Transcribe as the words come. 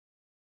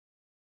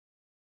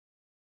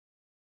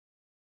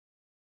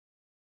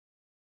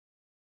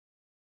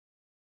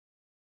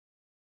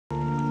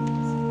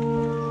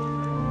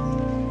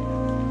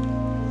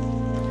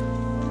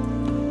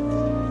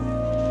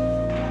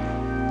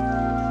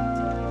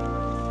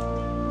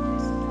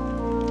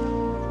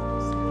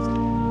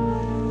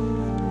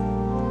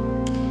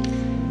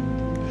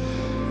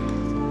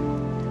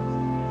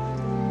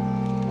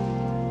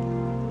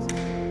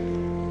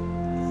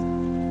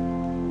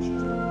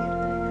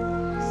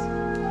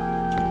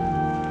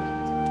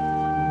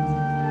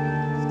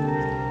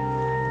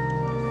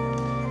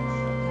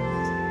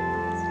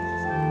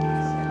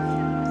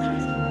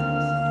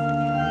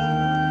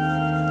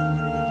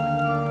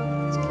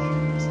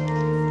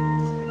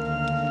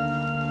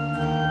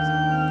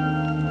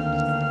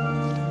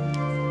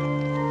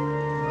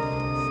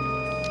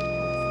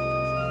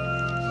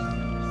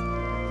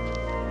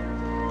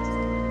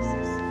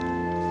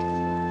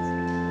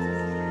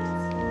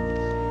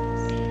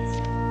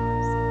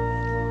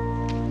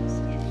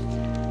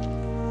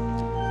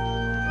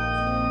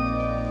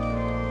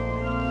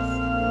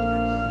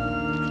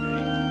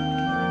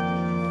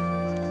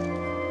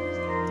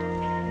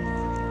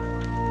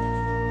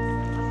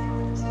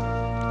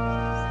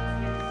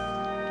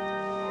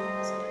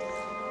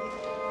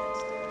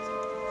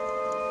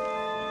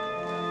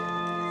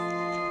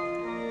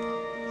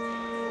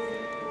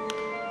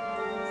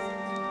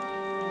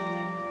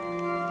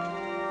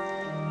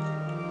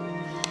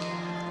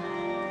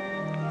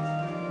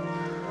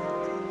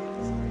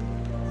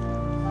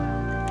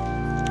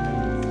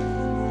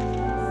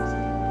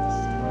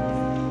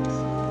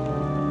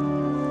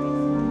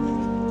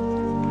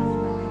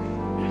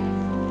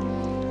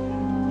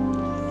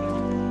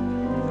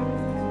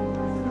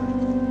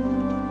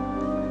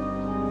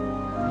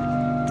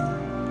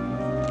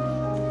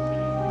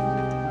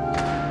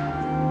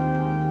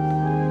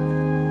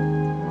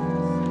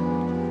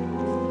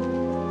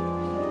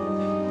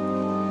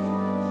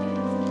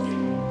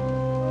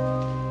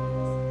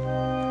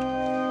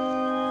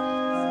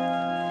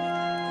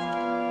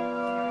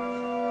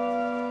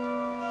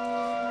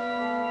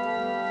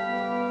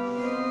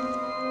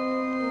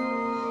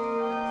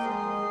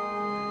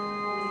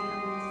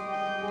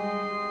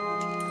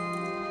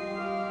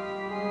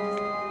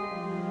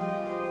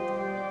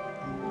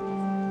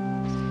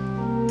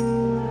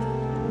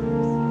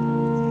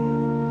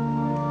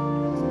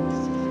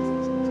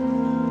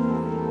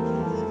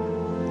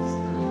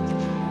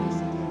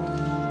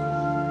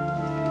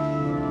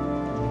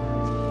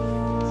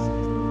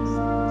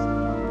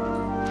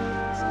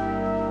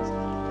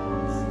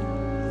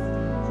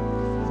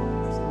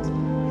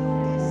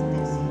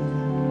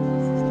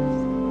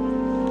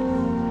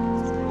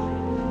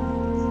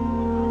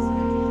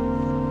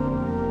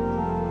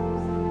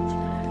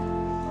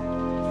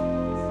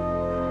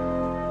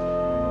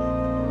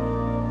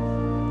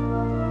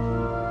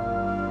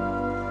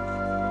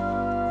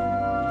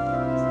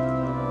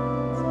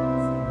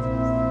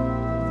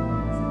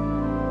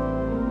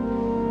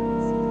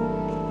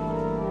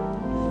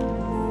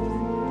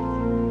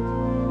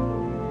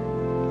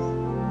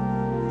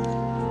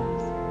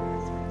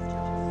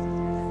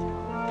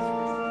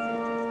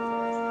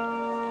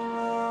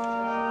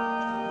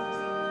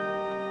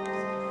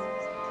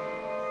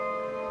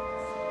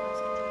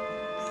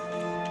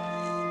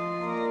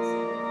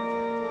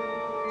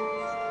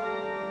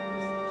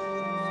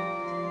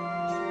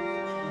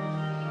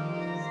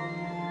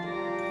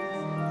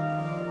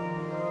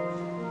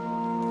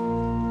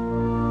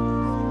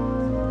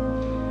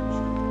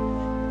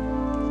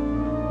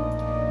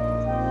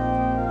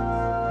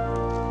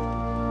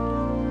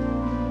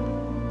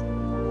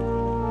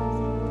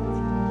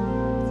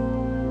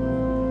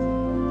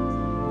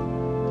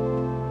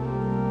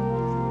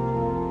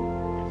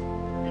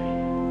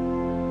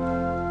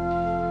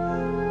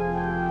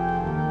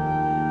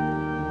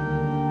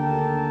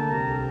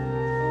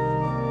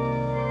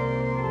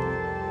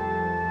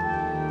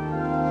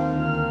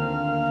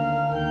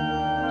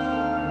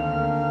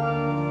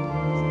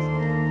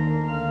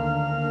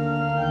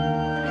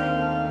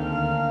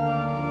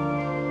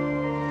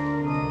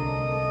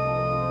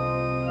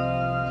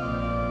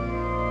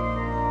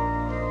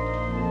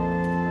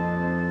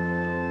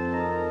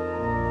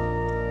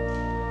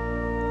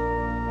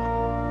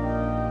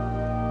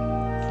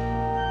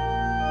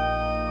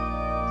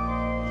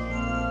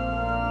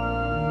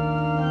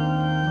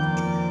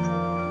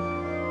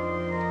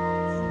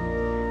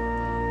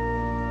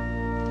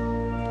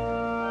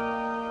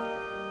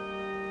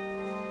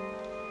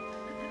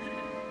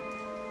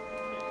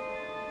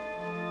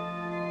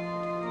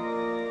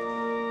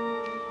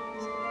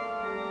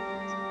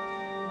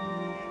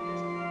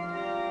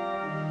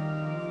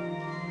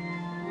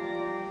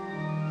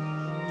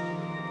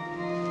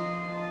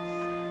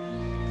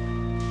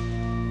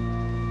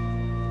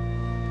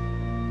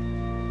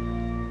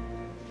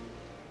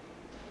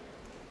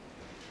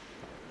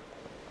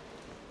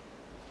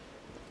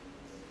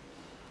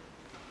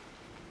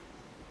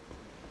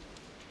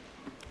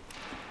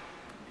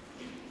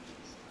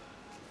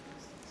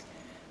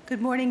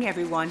Good morning,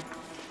 everyone,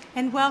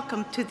 and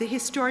welcome to the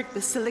historic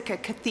Basilica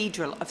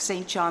Cathedral of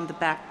St. John the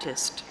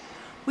Baptist.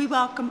 We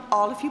welcome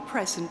all of you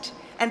present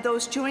and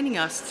those joining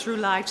us through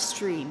live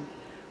stream.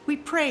 We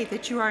pray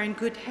that you are in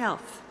good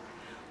health.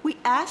 We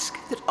ask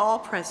that all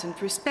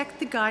present respect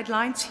the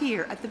guidelines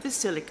here at the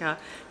Basilica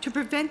to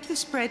prevent the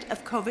spread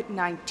of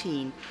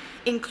COVID-19,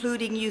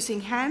 including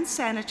using hand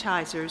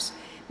sanitizers,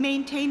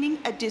 maintaining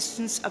a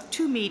distance of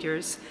 2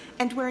 meters,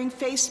 and wearing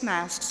face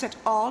masks at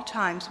all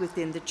times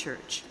within the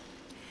church.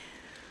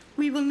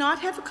 We will not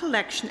have a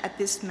collection at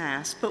this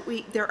Mass, but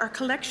there are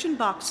collection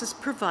boxes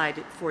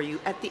provided for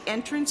you at the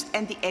entrance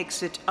and the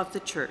exit of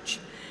the church.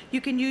 You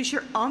can use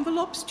your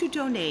envelopes to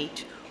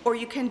donate, or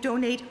you can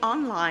donate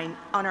online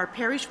on our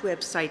parish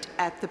website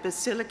at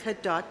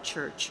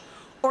thebasilica.church,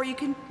 or you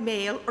can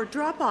mail or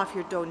drop off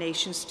your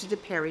donations to the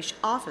parish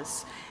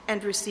office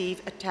and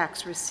receive a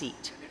tax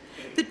receipt.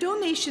 The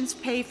donations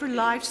pay for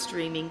live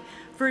streaming,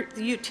 for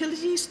the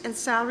utilities and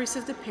salaries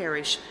of the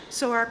parish,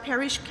 so our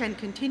parish can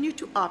continue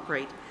to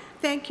operate.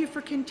 Thank you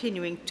for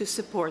continuing to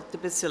support the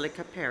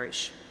Basilica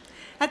Parish.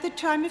 At the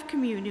time of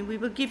communion, we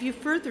will give you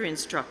further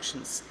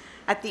instructions.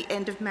 At the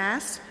end of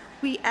Mass,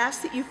 we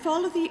ask that you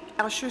follow the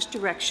usher's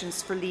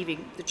directions for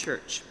leaving the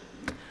church.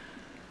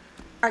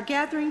 Our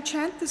gathering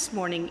chant this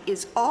morning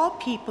is "All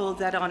People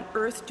That on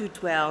Earth Do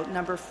Dwell,"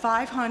 number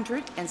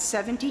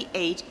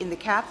 578 in the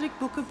Catholic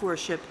Book of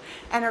Worship,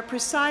 and our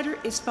presider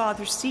is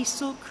Father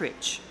Cecil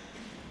Critch.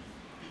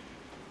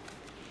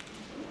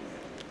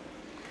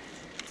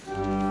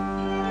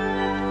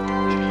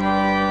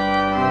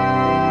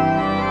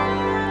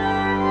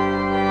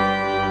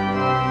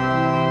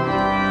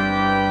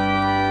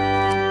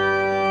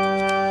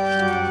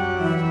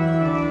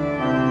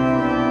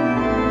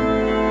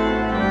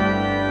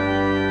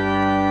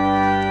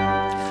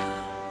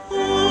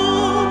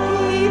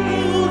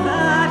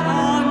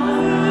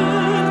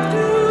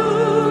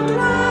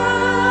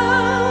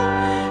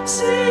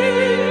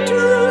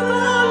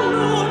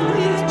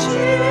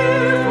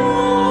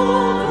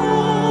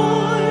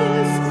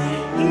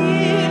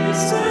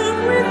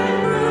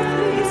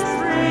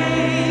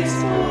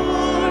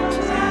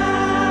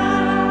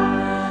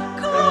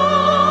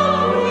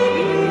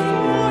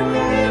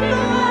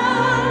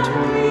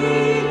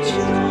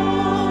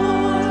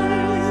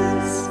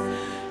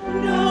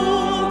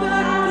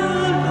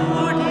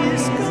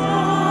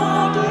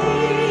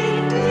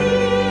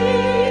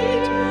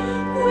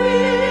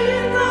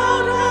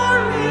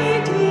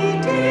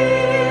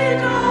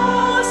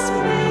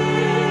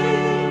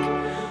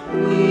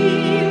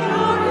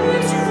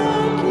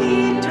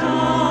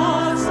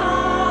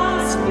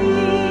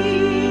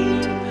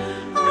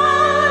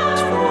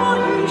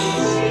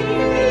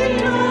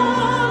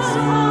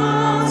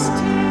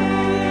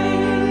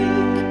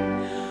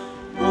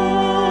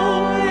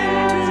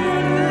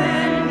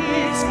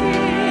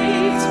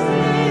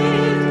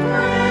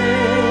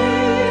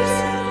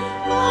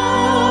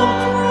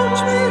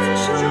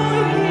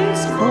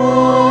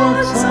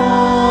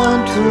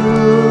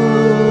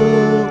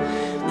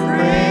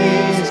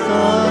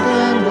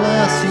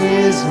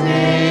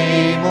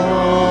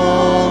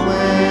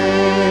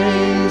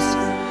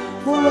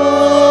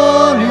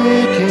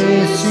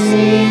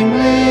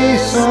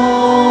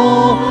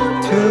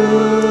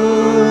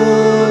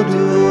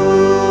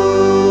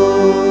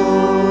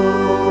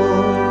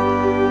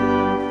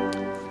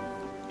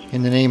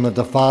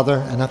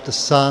 Father, and of the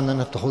Son, and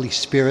of the Holy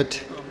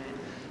Spirit.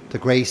 The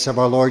grace of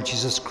our Lord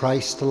Jesus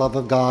Christ, the love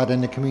of God,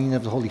 and the communion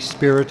of the Holy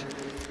Spirit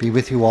be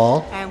with you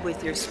all. And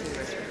with your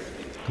spirit.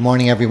 Good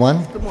morning,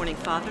 everyone. Good morning,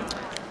 Father.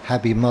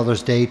 Happy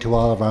Mother's Day to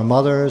all of our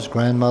mothers,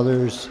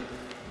 grandmothers,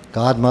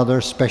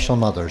 godmothers, special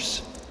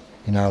mothers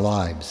in our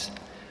lives,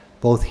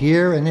 both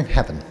here and in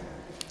heaven.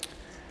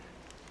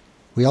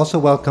 We also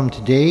welcome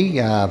today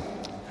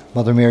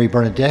Mother Mary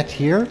Bernadette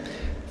here,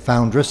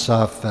 foundress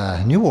of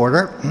New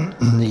Order,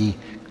 the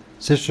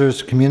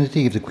Sisters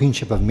Community of the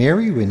Queenship of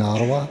Mary in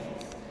Ottawa.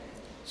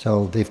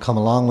 So they've come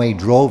a long way,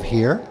 drove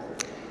here.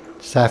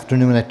 This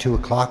afternoon at 2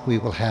 o'clock we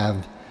will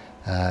have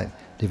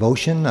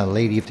devotion, a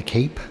Lady of the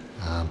Cape,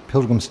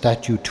 Pilgrim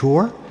Statue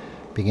Tour,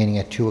 beginning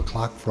at 2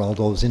 o'clock for all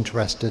those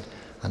interested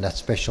on that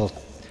special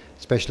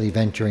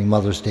event during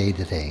Mother's Day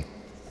today.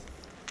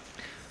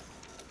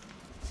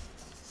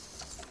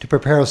 To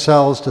prepare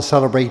ourselves to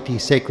celebrate the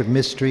sacred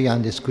mystery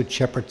on this Good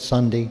Shepherd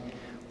Sunday,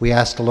 we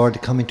ask the Lord to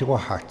come into our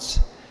hearts,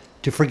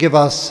 to forgive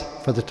us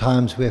for the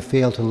times we have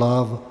failed to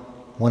love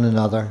one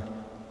another,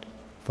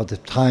 for the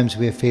times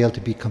we have failed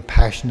to be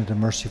compassionate and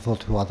merciful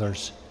to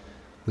others.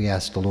 We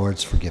ask the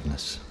Lord's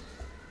forgiveness.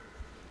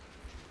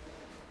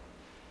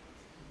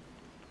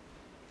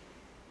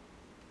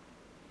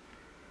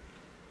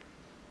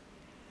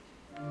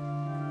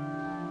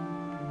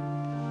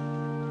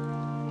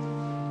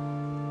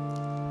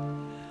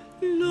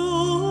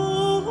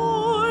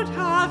 Lord,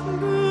 have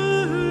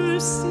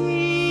mercy.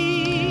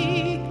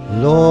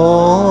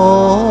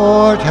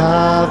 Lord,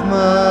 have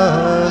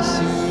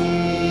mercy.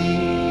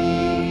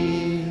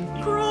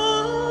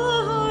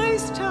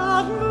 Christ,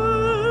 have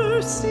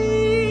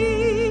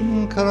mercy.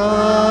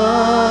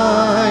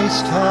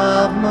 Christ,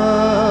 have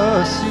mercy.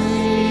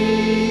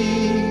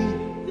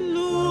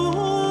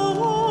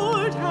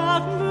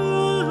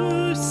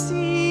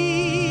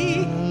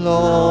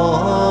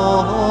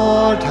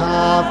 Lord,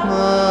 have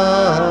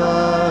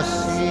mercy.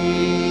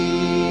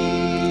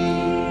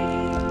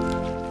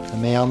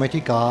 And may Almighty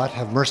God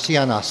have mercy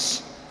on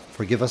us,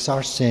 forgive us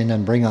our sin,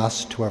 and bring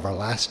us to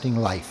everlasting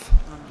life.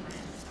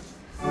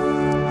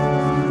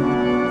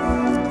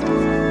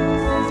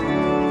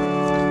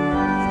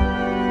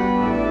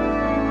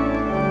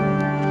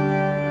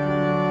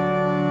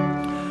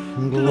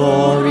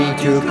 Glory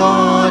to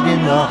God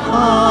in the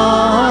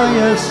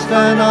highest,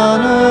 and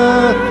on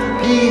earth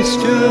peace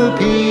to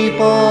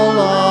people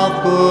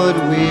of good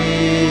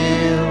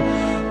will.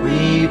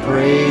 We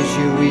praise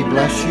you, we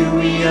bless you,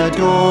 we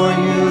adore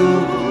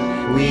you,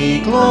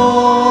 we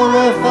glorify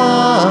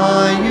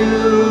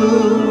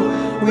you.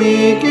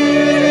 We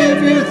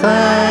give you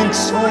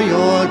thanks for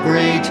your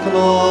great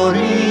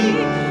glory,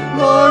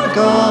 Lord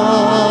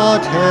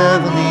God,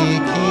 heavenly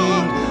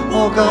King,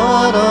 O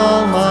God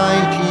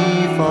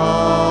Almighty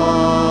Father.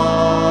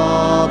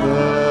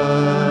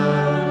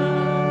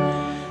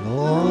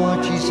 Lord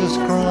Jesus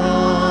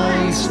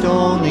Christ,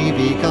 only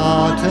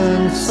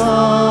begotten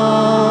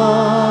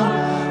Son,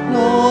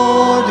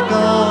 Lord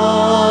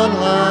God,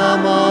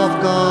 Lamb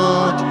of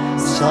God,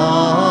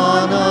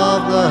 Son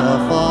of the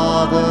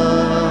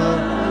Father,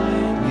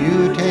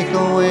 you take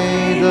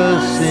away the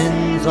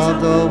sins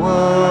of the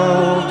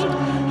world,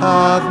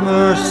 have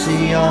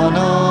mercy on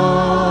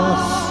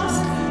us.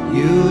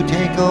 You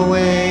take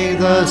away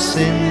the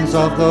sins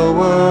of the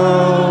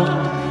world,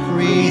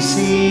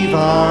 receive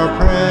our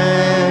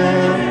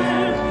prayer.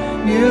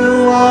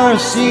 You are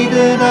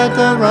seated at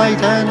the right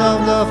hand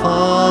of the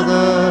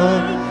Father,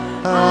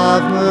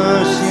 have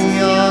mercy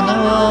on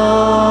us.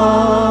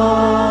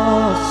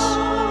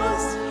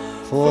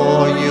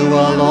 For you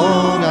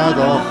alone are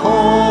the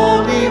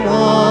Holy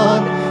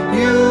One,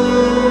 you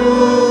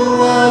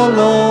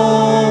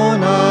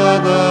alone are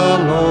the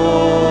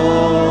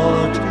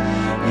Lord,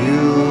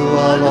 you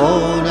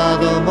alone are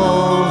the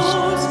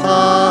Most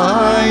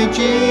High,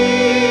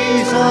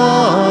 Jesus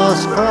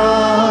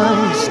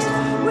Christ,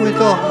 with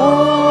the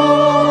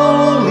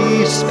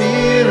Holy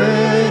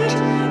Spirit,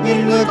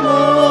 in the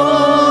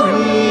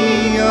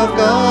glory of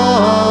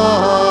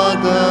God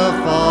the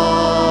Father.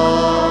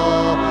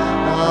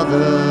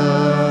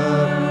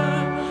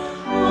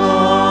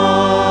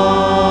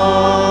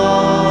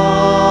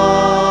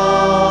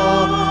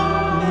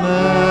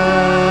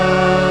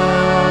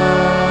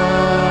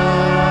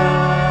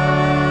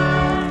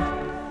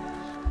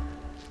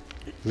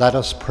 Let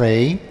us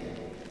pray.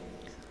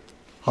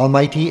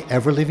 Almighty,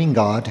 ever-living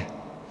God,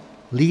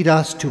 lead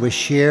us to a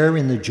share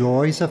in the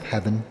joys of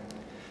heaven,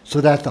 so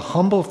that the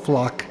humble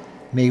flock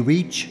may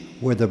reach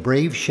where the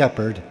brave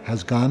shepherd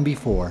has gone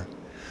before,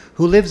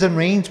 who lives and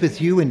reigns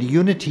with you in the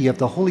unity of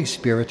the Holy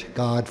Spirit,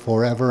 God,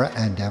 forever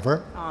and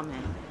ever.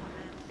 Amen.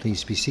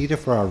 Please be seated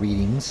for our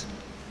readings.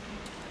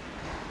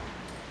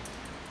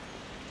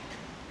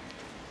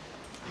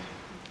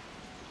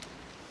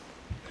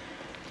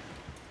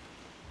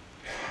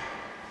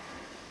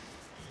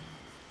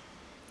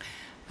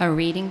 A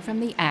reading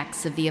from the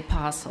Acts of the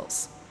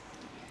Apostles.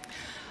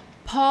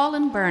 Paul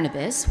and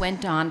Barnabas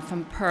went on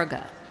from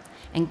Perga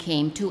and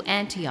came to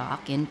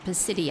Antioch in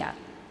Pisidia.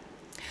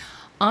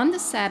 On the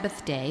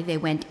Sabbath day, they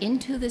went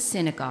into the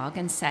synagogue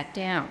and sat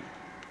down.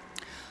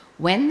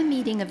 When the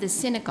meeting of the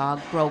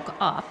synagogue broke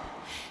up,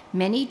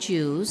 many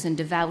Jews and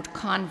devout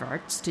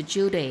converts to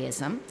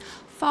Judaism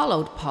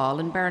followed Paul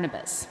and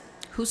Barnabas,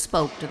 who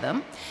spoke to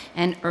them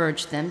and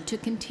urged them to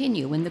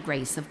continue in the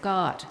grace of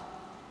God.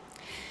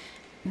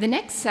 The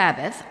next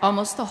Sabbath,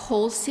 almost the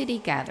whole city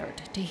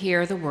gathered to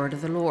hear the word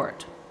of the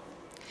Lord.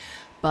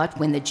 But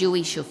when the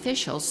Jewish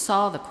officials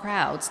saw the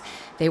crowds,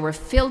 they were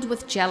filled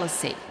with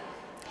jealousy,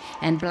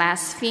 and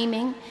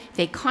blaspheming,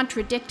 they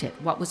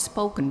contradicted what was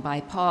spoken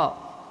by Paul.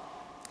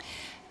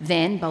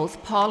 Then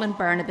both Paul and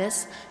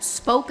Barnabas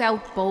spoke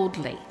out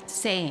boldly,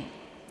 saying,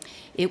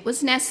 "It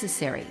was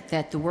necessary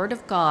that the word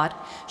of God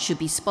should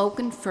be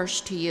spoken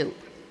first to you.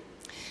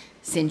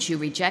 Since you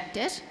reject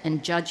it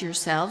and judge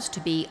yourselves to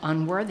be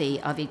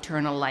unworthy of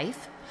eternal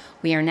life,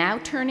 we are now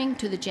turning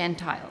to the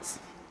Gentiles.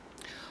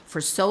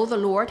 For so the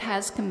Lord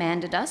has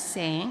commanded us,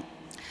 saying,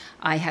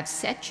 'I have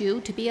set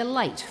you to be a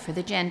light for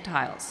the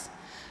Gentiles,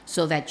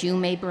 so that you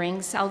may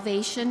bring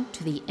salvation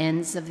to the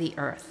ends of the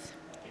earth.'"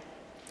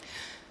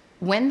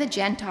 When the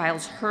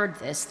Gentiles heard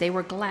this, they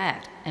were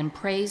glad and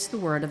praised the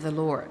word of the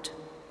Lord.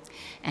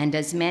 And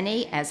as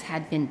many as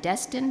had been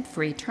destined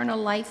for eternal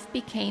life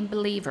became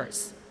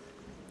believers.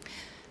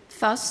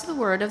 Thus the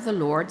word of the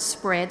Lord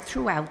spread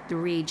throughout the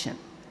region.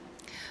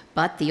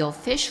 But the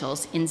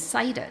officials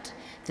incited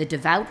the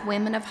devout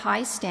women of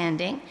high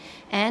standing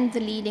and the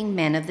leading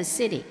men of the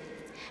city,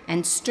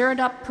 and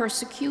stirred up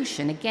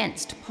persecution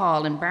against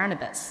Paul and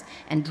Barnabas,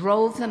 and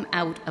drove them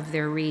out of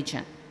their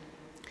region.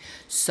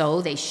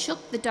 So they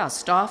shook the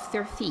dust off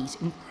their feet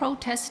in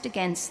protest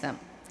against them,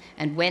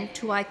 and went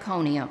to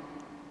Iconium.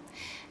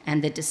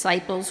 And the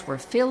disciples were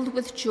filled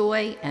with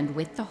joy and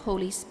with the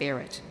Holy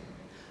Spirit.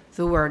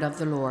 The word of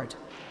the Lord.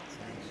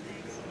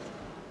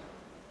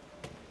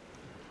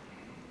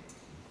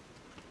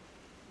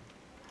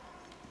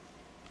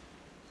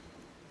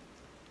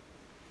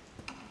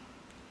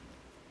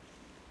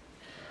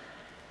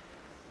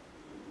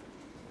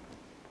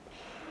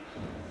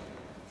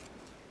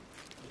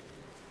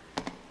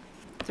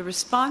 The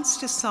response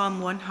to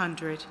Psalm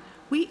 100,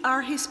 "We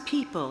are his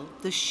people,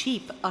 the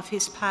sheep of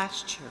his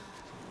pasture."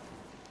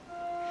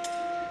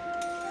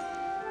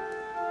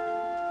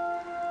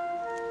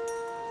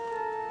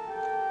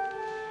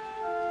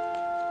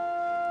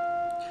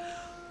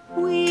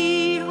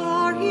 We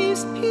are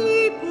his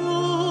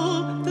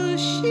people, the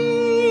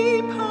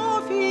sheep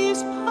of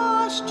his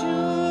pasture.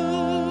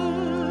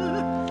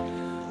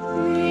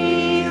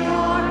 We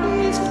are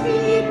his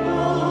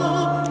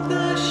people,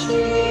 the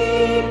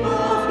sheep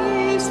of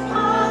his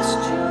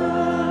pasture.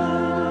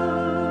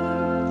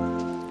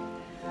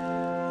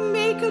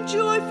 Make a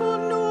joyful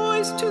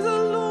noise to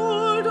the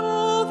Lord,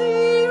 all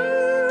the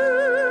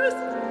earth.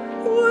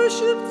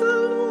 Worship the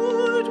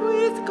Lord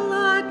with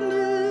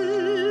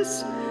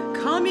gladness.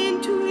 Come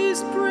into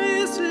his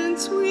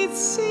presence with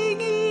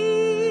singing.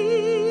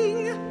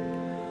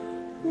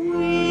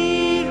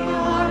 We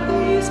are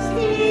his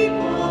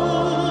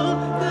people,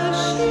 the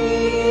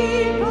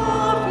sheep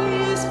of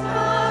his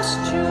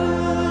pasture.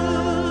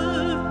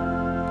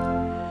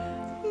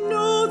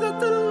 Know that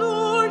the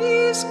Lord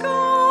is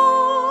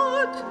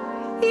God.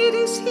 It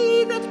is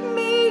he that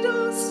made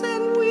us,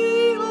 and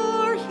we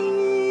are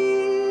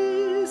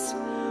his.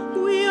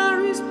 We are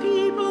his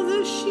people,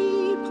 the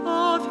sheep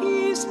of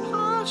his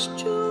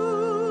pasture.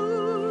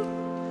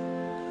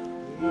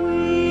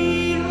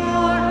 We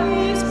are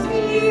his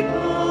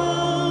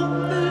people,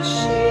 the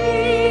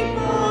sheep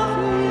of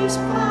his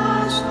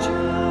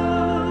pasture.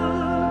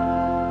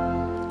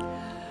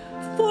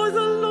 For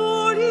the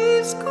Lord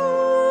is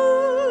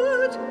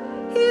good,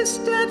 his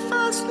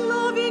steadfast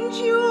love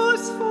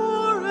endures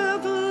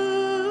forever,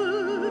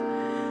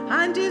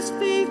 and his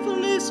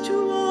faithfulness to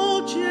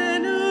all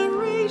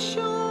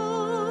generations.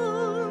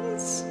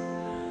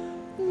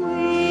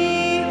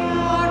 We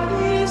are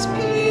his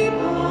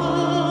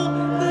people,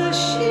 the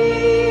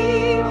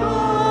sheep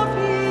of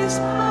his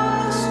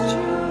pasture.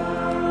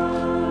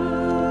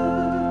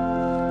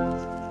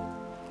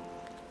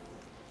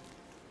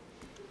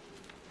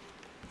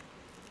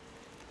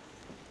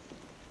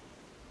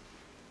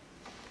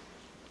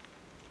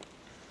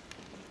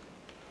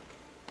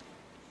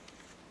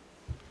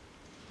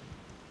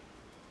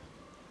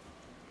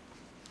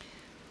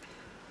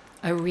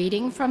 A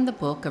reading from the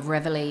book of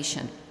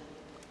Revelation.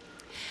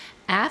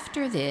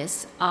 After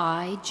this,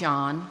 I,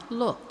 John,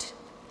 looked,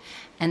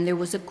 and there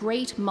was a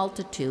great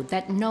multitude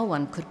that no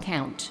one could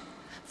count,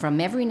 from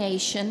every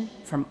nation,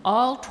 from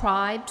all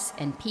tribes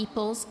and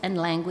peoples and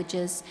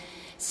languages,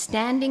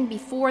 standing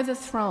before the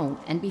throne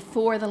and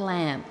before the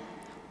Lamb,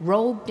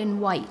 robed in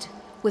white,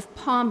 with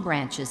palm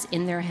branches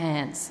in their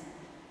hands.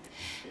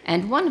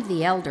 And one of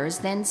the elders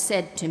then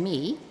said to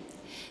me,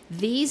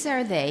 "These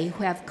are they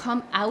who have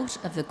come out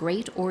of the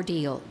great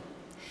ordeal.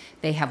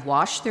 They have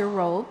washed their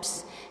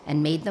robes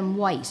and made them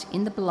white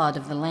in the blood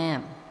of the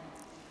Lamb.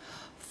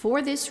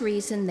 For this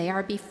reason they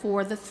are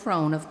before the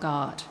throne of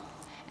God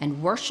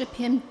and worship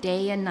him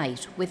day and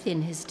night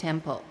within his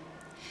temple.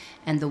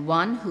 And the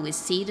one who is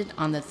seated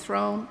on the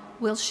throne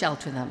will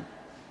shelter them.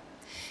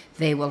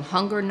 They will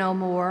hunger no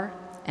more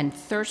and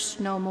thirst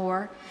no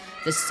more.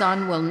 The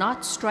sun will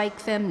not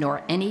strike them,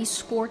 nor any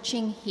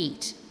scorching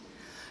heat.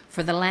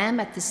 For the Lamb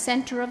at the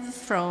center of the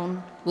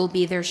throne will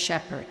be their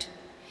shepherd,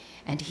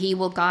 and he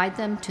will guide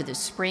them to the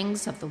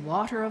springs of the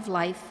water of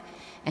life,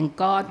 and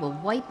God will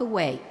wipe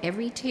away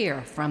every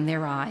tear from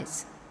their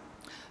eyes."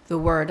 The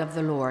word of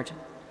the Lord.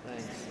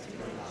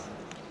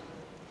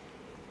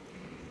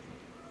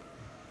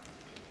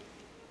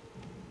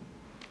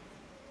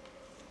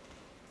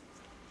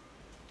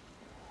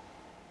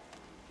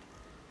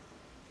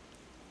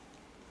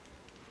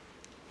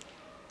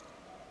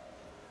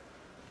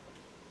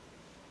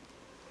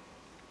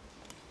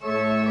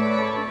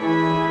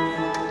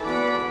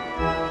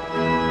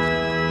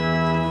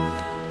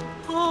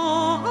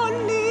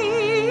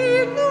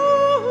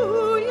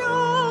 Alleluia,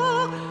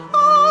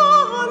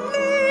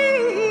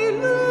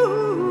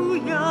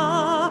 alleluia.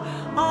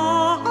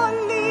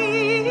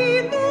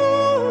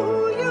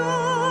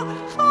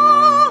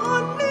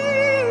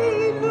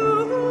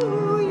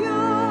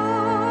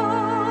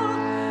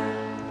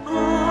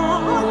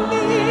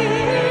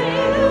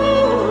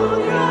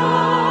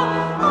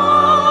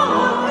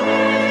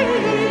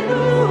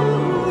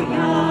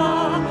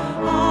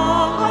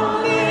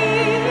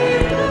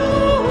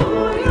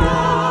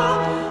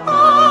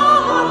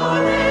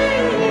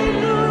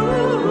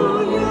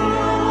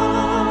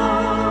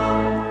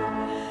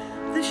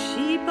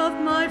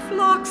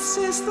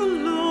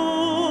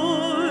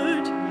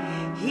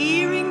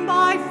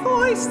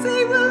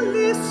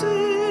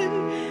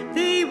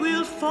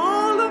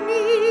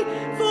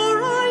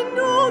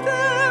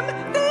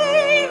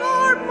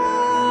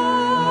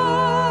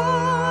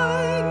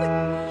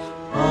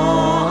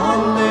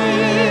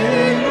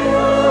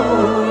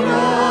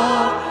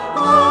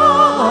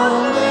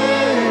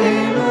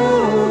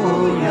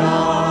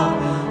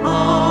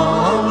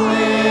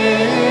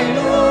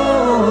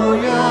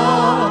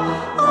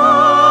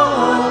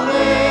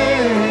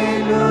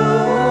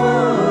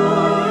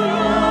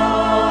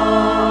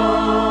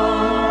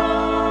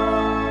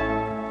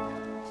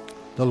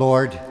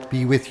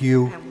 with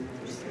you.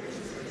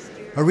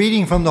 A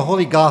reading from the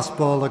Holy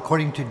Gospel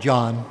according to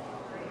John.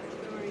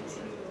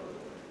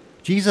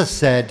 Jesus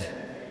said,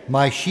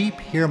 "My sheep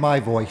hear my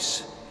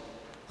voice.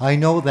 I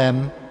know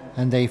them,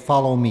 and they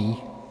follow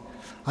me.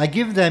 I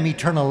give them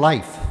eternal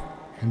life,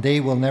 and they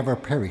will never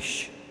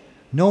perish.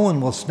 No one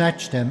will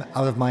snatch them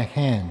out of my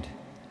hand.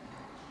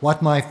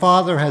 What my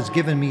Father has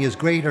given me is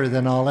greater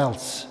than all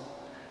else,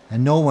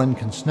 and no one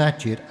can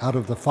snatch it out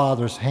of the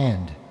Father's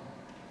hand.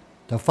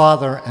 The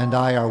Father and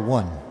I are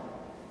one."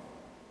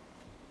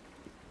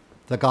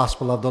 The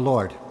Gospel of the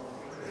Lord.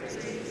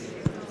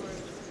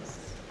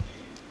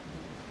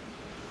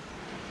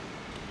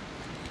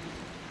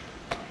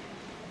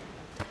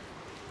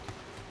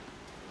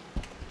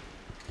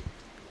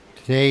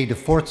 Today, the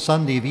fourth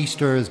Sunday of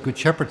Easter, is Good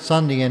Shepherd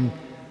Sunday, and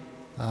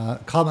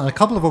on a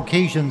couple of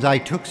occasions I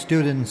took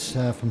students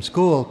from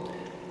school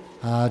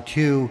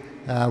to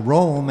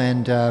Rome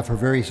and for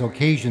various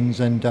occasions,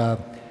 and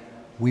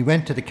we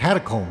went to the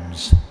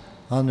catacombs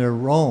under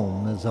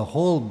Rome. There's a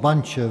whole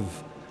bunch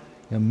of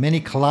many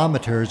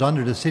kilometers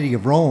under the city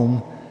of Rome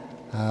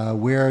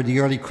where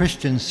the early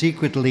Christians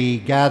secretly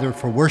gathered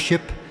for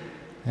worship,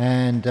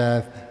 and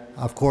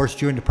of course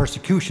during the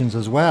persecutions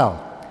as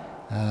well.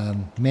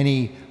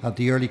 Many of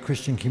the early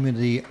Christian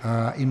community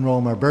in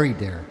Rome are buried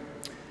there.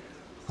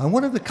 And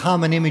one of the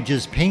common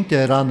images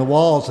painted on the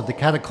walls of the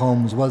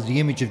catacombs was the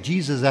image of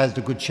Jesus as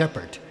the Good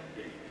Shepherd,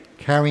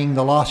 carrying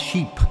the lost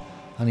sheep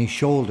on his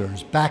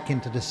shoulders back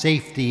into the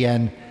safety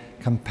and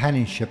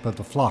companionship of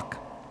the flock.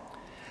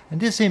 And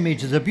this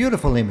image is a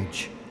beautiful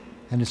image,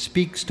 and it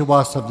speaks to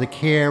us of the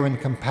care and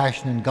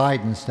compassion and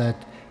guidance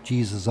that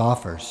Jesus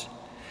offers.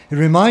 It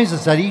reminds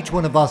us that each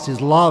one of us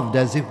is loved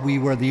as if we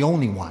were the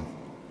only one.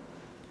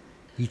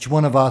 Each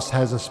one of us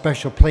has a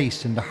special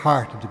place in the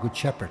heart of the Good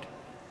Shepherd.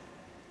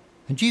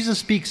 And Jesus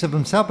speaks of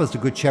himself as the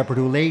Good Shepherd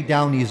who laid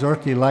down his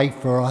earthly life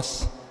for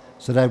us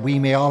so that we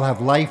may all have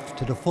life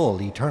to the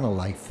full, eternal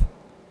life.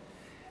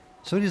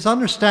 So it is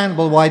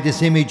understandable why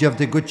this image of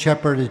the Good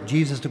Shepherd,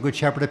 Jesus the Good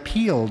Shepherd,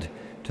 appealed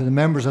to the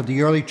members of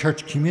the early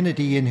church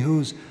community in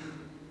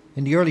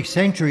the early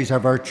centuries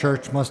of our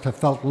church must have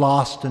felt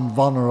lost and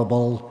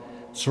vulnerable,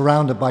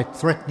 surrounded by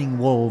threatening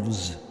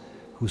wolves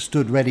who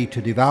stood ready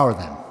to devour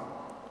them.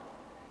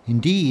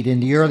 Indeed, in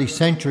the early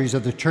centuries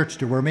of the church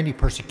there were many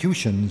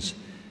persecutions,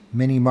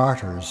 many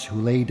martyrs who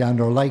laid down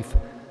their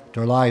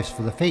lives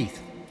for the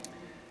faith.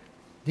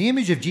 The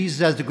image of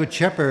Jesus as the Good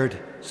Shepherd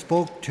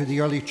spoke to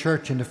the early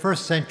church in the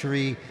first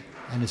century,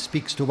 and it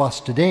speaks to us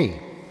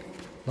today.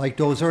 Like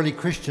those early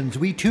Christians,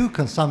 we too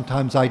can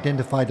sometimes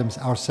identify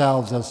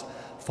ourselves as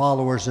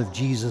followers of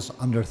Jesus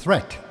under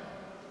threat.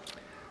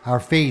 Our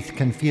faith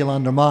can feel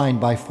undermined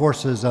by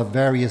forces of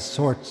various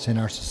sorts in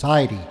our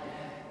society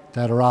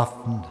that are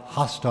often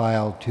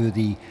hostile to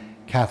the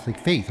Catholic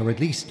faith, or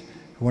at least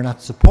who are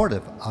not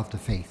supportive of the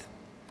faith.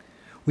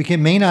 We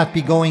may not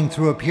be going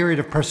through a period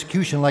of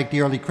persecution like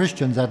the early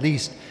Christians, at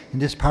least in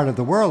this part of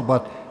the world,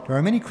 but there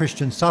are many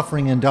Christians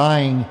suffering and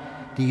dying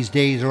these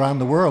days around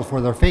the world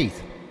for their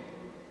faith.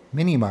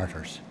 Many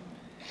martyrs.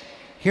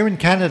 Here in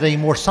Canada, in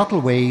more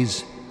subtle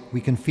ways, we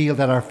can feel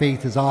that our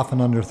faith is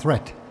often under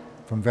threat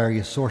from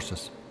various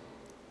sources.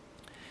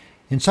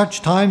 In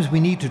such times, we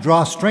need to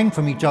draw strength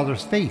from each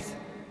other's faith.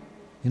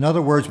 In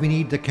other words, we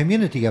need the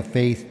community of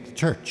faith, the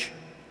church,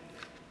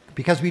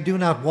 because we do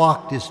not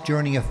walk this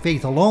journey of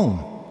faith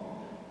alone.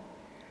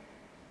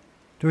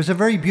 There is a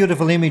very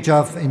beautiful image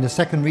in the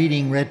second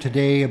reading read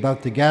today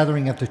about the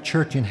gathering of the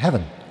church in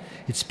heaven.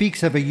 It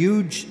speaks of a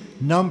huge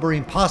number,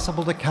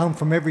 impossible to count,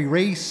 from every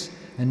race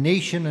and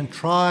nation and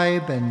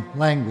tribe and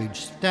language,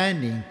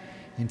 standing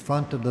in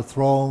front of the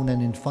throne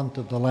and in front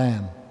of the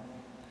Lamb.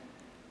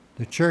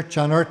 The church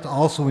on earth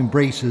also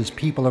embraces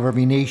people of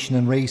every nation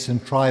and race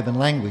and tribe and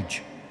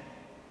language,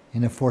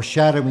 in a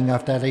foreshadowing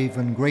of that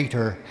even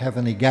greater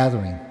heavenly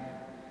gathering.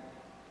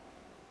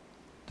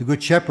 The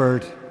Good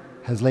Shepherd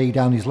has laid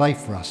down his life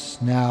for us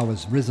now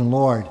as risen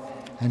Lord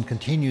and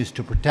continues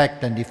to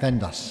protect and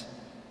defend us.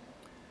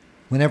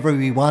 Whenever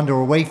we wander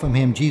away from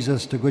him,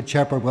 Jesus, the Good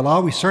Shepherd, will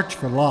always search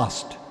for the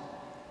lost,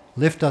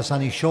 lift us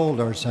on his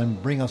shoulders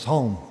and bring us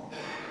home.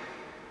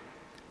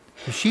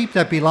 "The sheep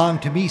that belong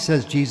to me,"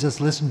 says Jesus,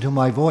 "listen to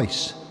my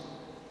voice."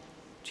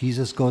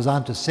 Jesus goes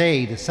on to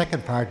say, the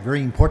second part,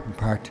 very important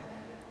part,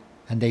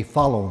 "and they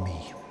follow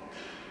me."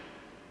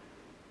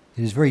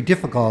 It is very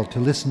difficult to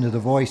listen to the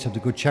voice of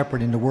the Good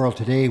Shepherd in the world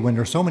today when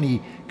there are so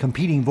many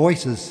competing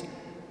voices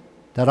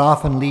that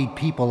often lead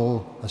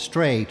people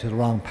astray to the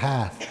wrong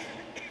path.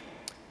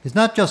 It's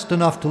not just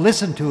enough to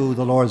listen to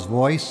the Lord's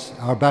voice.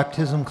 Our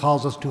baptism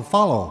calls us to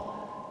follow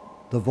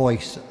the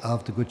voice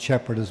of the Good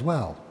Shepherd as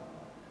well.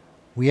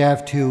 We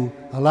have to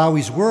allow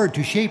his word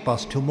to shape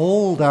us, to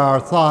mold our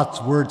thoughts,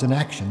 words, and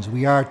actions.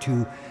 We are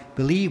to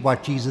believe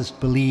what Jesus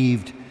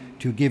believed,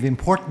 to give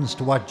importance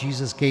to what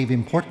Jesus gave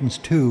importance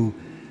to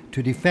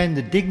defend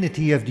the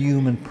dignity of the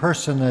human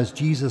person as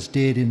Jesus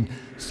did, in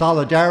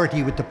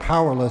solidarity with the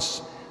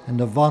powerless and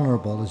the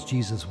vulnerable as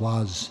Jesus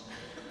was,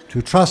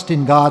 to trust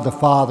in God the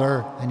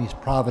Father and his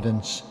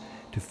providence,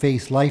 to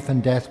face life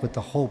and death with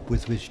the hope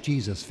with which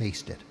Jesus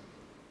faced it.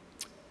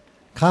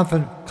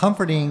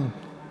 Conforming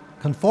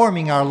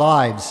our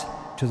lives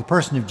to the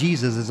person of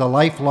Jesus is a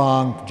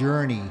lifelong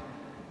journey,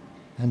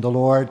 and the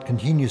Lord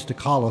continues to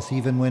call us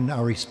even when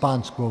our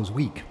response grows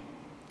weak.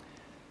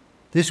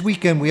 This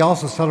weekend, we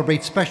also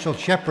celebrate special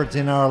shepherds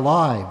in our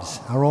lives,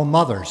 our own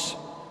mothers.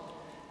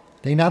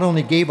 They not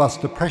only gave us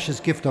the precious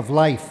gift of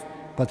life,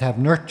 but have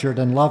nurtured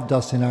and loved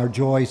us in our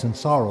joys and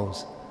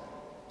sorrows,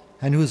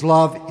 and whose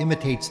love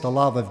imitates the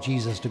love of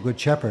Jesus, the Good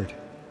Shepherd,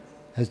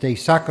 as they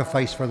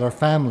sacrifice for their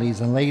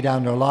families and lay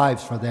down their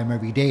lives for them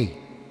every day.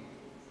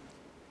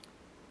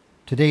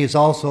 Today is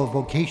also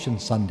Vocation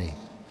Sunday.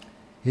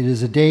 It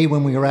is a day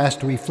when we are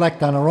asked to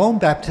reflect on our own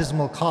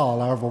baptismal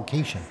call, our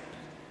vocation.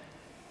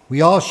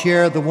 We all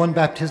share the one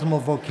baptismal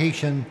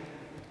vocation,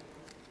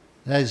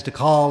 that is the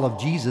call of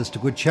Jesus, the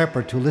Good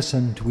Shepherd, to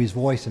listen to his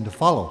voice and to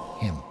follow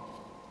him.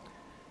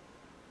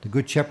 The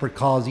Good Shepherd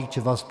calls each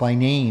of us by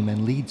name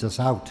and leads us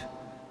out,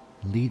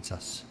 and leads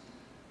us.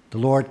 The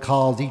Lord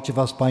calls each of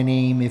us by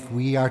name. If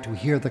we are to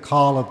hear the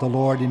call of the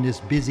Lord in this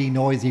busy,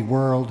 noisy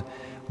world,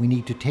 we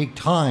need to take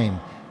time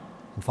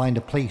and find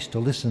a place to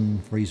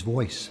listen for his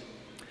voice.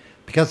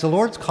 Because the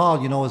Lord's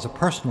call, is a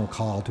personal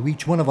call to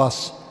each one of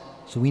us,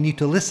 so we need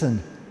to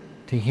listen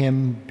to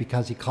him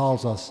because he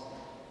calls us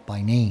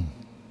by name.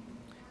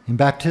 In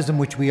baptism,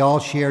 which we all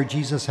share,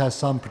 Jesus has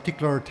some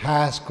particular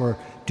task or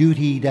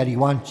duty that he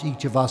wants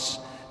each of us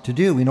to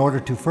do in order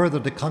to further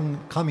the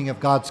coming of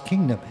God's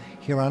kingdom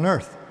here on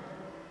earth.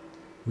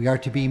 We are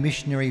to be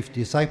missionary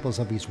disciples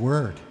of his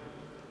word.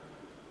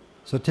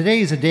 So today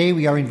is a day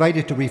we are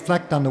invited to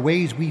reflect on the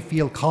ways we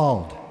feel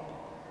called.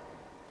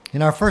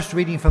 In our first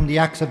reading from the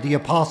Acts of the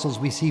Apostles,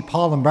 we see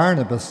Paul and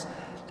Barnabas.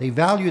 They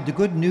valued the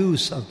good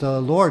news of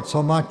the Lord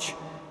so much,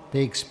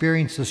 they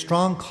experienced a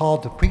strong call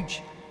to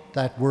preach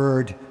that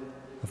word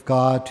of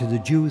God to the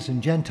Jews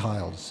and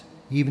Gentiles,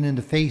 even in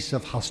the face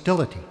of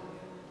hostility.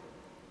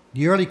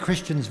 The early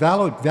Christians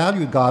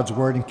valued God's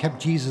word and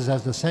kept Jesus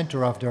as the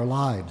center of their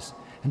lives,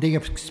 and they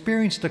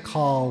experienced a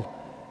call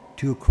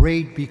to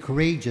be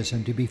courageous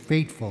and to be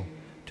faithful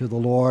to the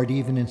Lord,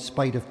 even in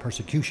spite of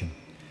persecution.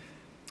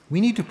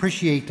 We need to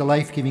appreciate the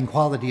life-giving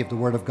quality of the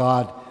Word of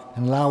God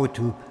and allow it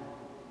to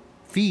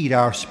feed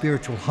our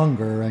spiritual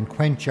hunger and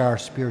quench our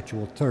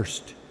spiritual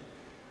thirst.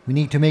 We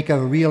need to make a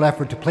real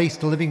effort to place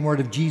the living Word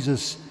of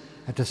Jesus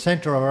at the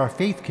center of our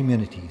faith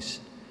communities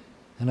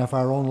and of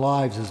our own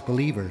lives as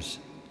believers.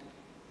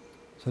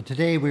 So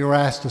today we were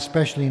asked,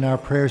 especially in our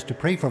prayers, to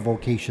pray for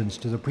vocations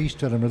to the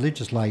priesthood and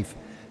religious life,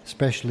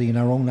 especially in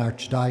our own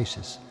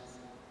archdiocese.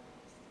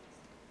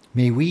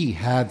 May we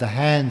have the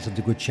hands of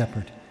the Good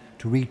Shepherd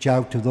to reach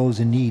out to those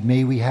in need.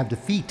 May we have the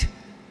feet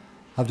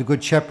of the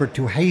Good Shepherd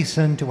to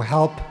hasten to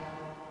help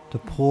the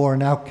poor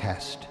and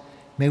outcast.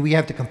 May we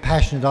have the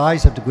compassionate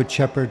eyes of the Good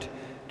Shepherd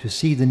to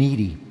see the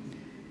needy.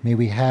 May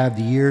we have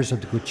the ears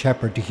of the Good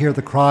Shepherd to hear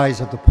the cries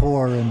of the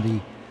poor and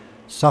the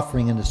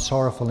suffering and the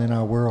sorrowful in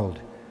our world.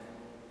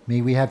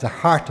 May we have the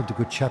heart of the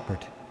Good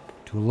Shepherd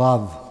to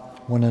love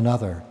one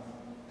another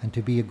and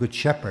to be a good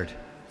shepherd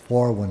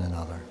for one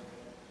another.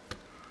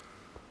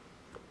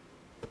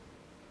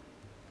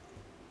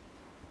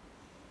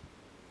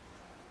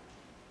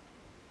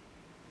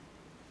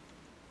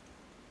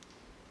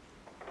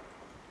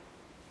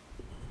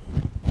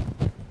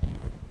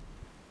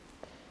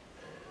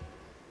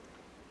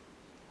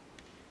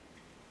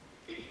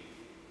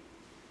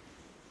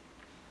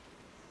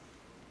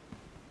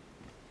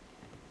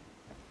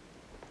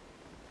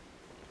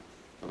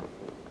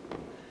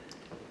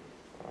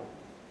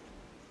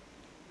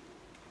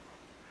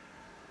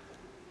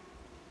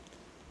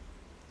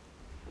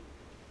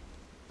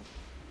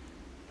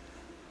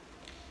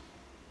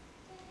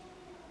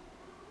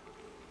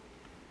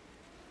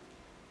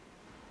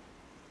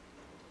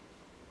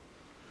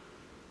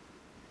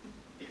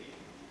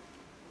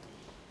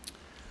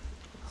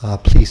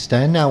 Please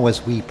stand now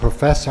as we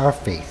profess our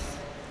faith.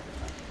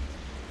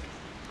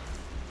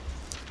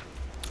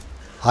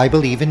 I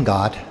believe in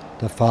God,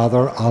 the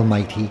Father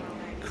Almighty,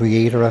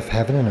 creator of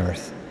heaven and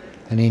earth,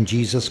 and in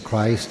Jesus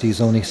Christ,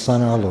 his only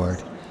Son, our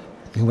Lord,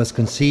 who was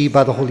conceived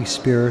by the Holy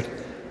Spirit,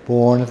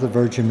 born of the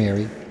Virgin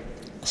Mary,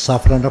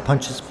 suffered under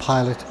Pontius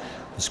Pilate,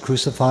 was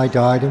crucified,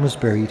 died, and was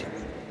buried.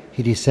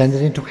 He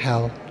descended into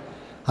hell.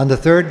 On the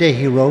third day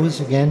he rose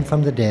again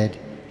from the dead.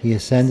 He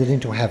ascended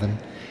into heaven,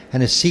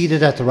 and is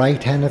seated at the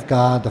right hand of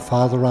God, the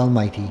Father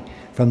Almighty.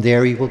 From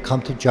there he will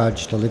come to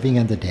judge the living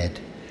and the dead.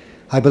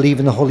 I believe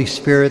in the Holy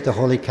Spirit, the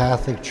Holy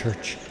Catholic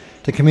Church,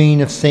 the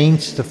communion of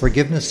saints, the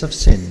forgiveness of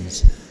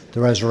sins, the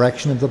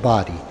resurrection of the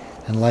body,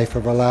 and life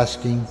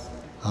everlasting.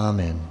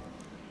 Amen.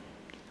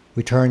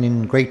 We turn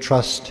in great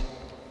trust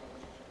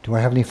to our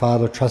Heavenly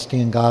Father, trusting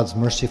in God's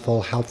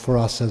merciful help for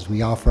us as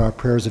we offer our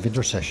prayers of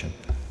intercession.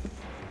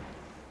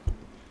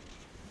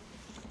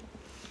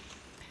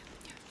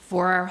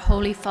 For our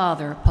Holy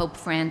Father, Pope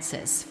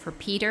Francis, for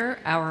Peter,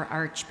 our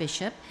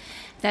Archbishop,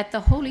 that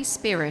the Holy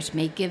Spirit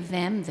may give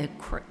them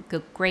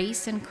the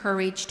grace and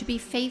courage to be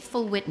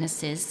faithful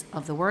witnesses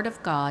of the Word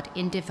of God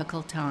in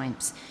difficult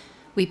times.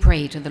 We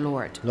pray to the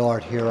Lord.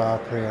 Lord, hear our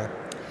prayer.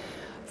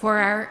 For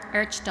our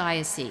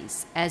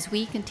Archdiocese, as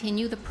we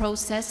continue the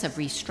process of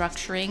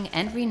restructuring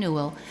and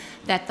renewal,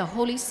 that the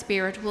Holy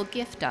Spirit will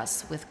gift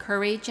us with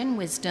courage and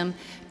wisdom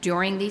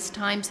during these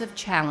times of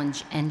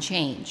challenge and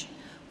change.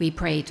 We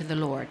pray to the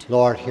Lord.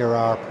 Lord, hear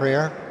our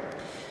prayer.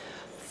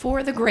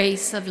 For the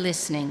grace of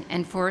listening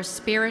and for a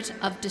spirit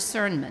of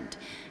discernment,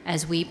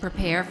 as we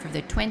prepare for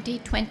the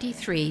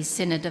 2023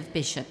 Synod of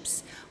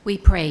Bishops, we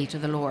pray to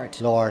the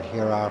Lord. Lord,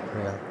 hear our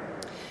prayer.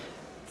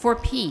 For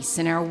peace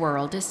in our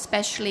world,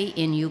 especially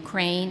in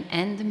Ukraine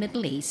and the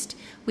Middle East,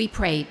 we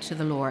pray to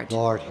the Lord.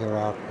 Lord, hear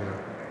our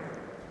prayer.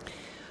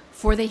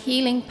 For the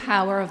healing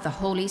power of the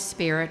Holy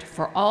Spirit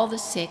for all the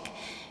sick,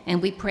 and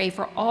we pray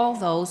for all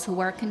those who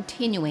are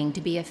continuing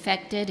to be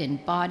affected in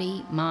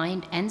body,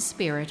 mind, and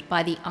spirit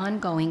by the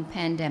ongoing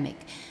pandemic.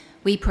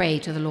 We pray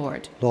to the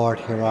Lord. Lord,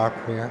 hear our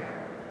prayer.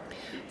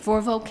 For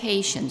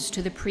vocations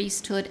to the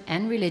priesthood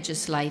and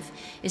religious life,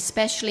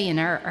 especially in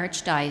our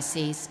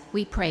Archdiocese,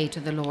 we pray to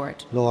the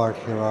Lord. Lord,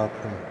 hear our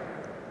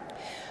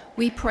prayer.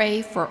 We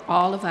pray for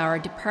all of our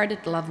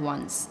departed loved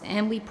ones,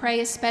 and we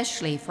pray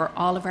especially for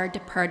all of our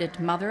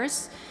departed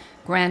mothers,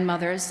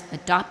 grandmothers,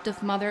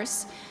 adoptive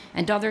mothers,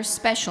 and other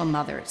special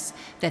mothers,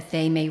 that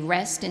they may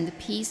rest in the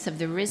peace of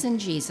the risen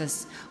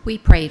Jesus. We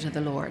pray to the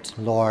Lord.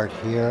 Lord,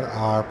 hear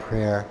our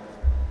prayer.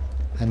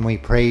 And we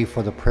pray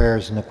for the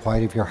prayers in the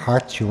quiet of your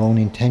hearts, your own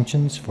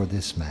intentions for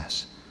this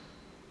Mass.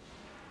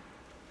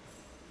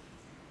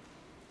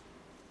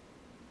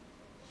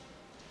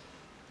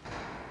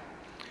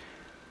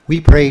 We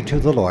pray to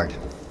the Lord.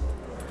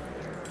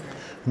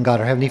 And God,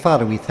 our Heavenly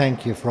Father, we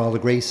thank you for all the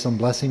grace and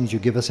blessings you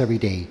give us every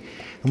day.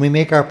 And we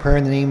make our prayer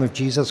in the name of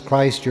Jesus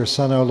Christ, your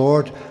Son, our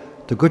Lord,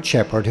 the Good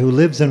Shepherd, who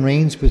lives and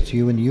reigns with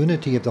you in the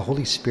unity of the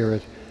Holy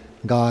Spirit,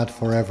 God,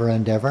 forever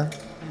and ever.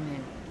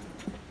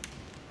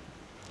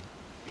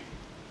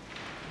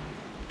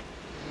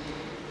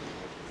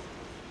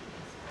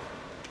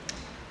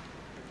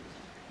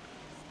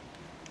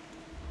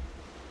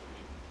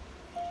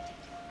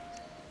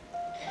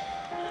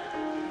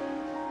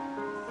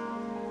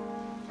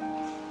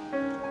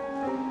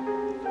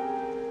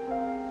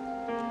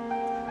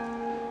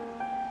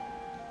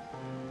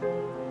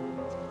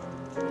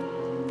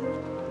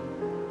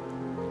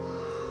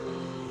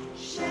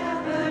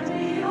 Shepherd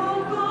me,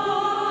 O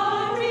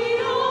God, me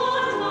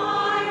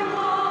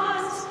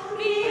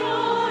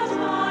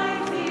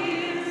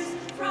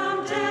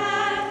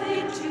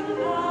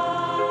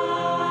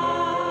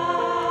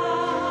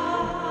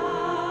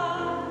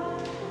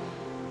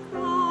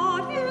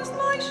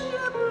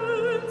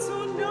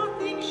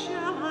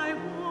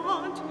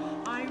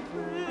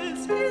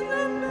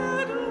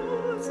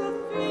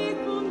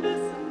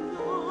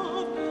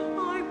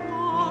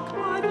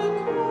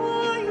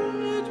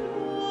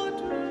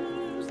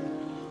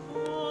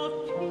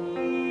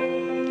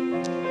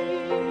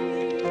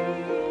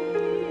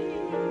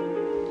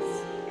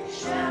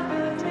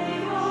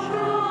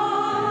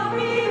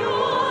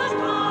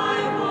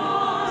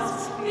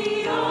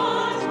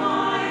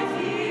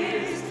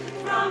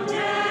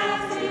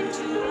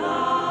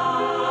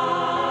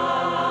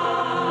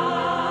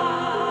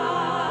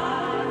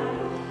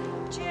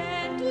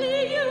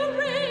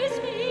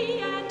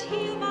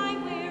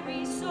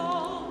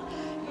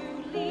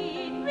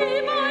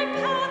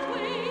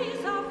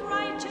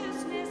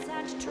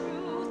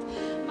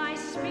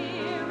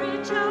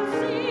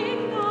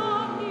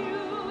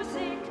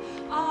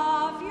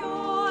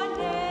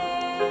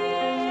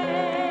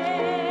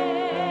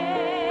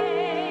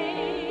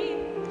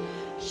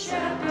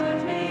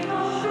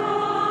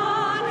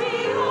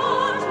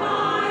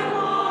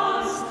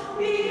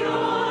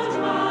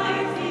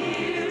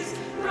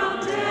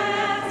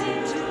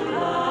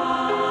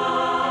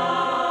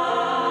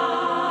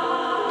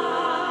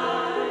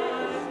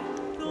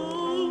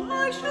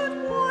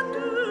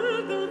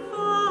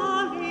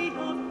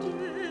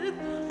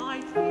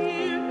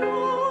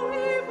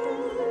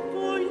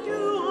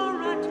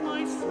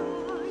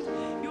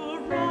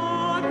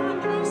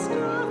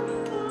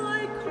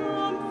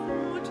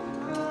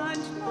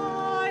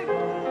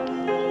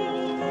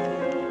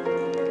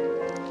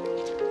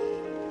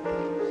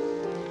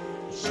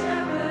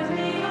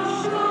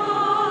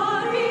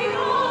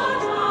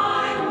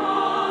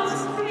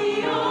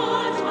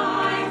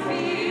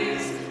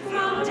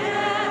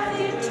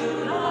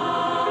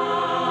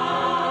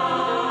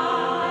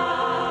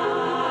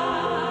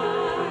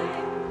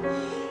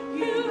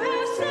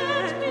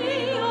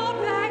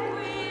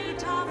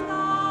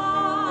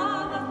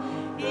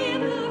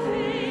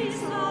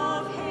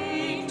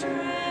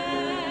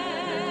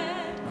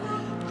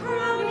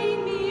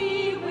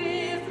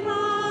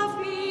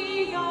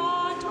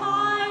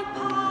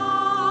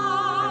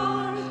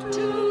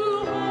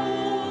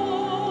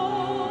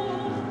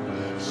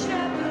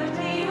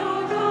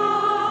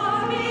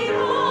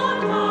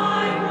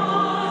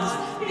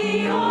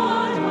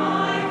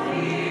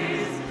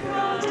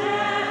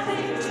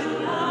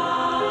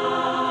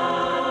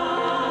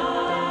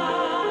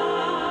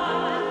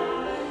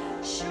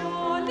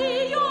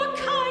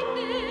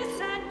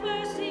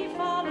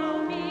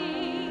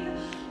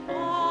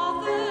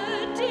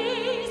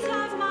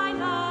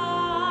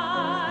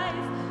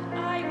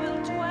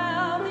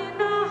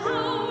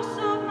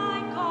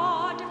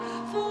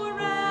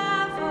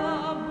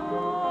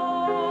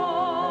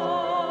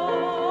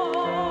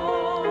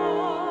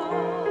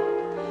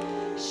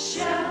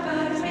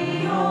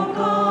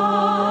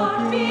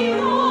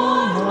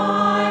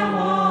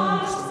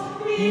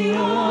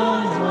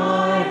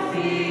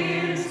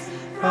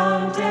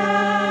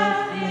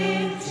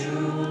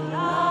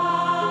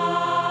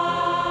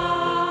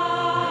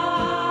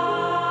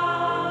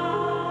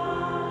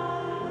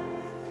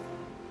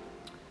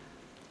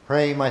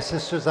Pray, my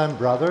sisters and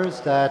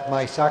brothers, that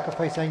my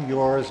sacrifice and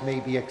yours may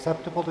be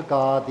acceptable to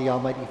God, the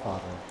Almighty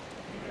Father.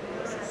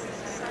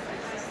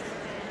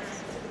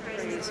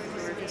 Praise and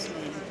glory of his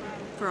name,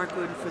 for our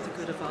good and for the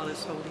good of all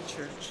his holy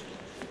church.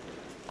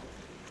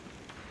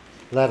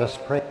 Let us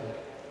pray.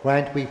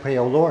 Grant, we pray,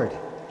 O Lord,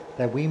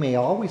 that we may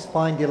always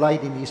find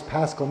delight in these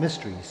paschal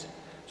mysteries,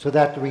 so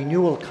that the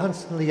renewal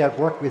constantly at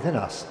work within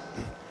us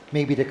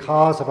may be the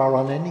cause of our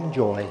unending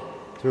joy,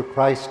 through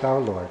Christ our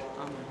Lord.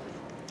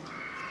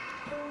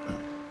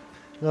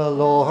 The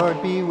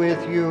Lord be with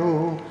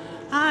you.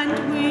 And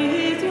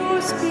with your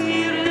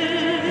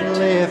spirit.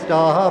 Lift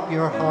up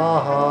your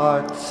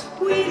hearts.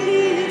 We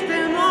lift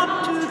them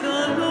up to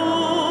the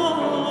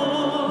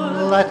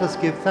Lord. Let us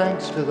give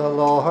thanks to the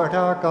Lord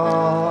our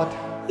God.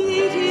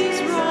 It is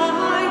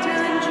right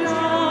and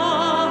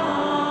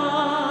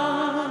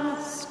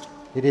just.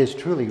 It is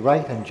truly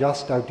right and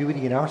just, our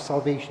duty and our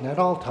salvation at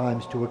all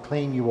times, to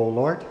acclaim you, O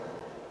Lord,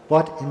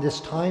 but in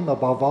this time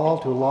above all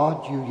to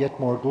laud you yet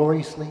more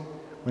gloriously,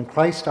 when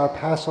Christ our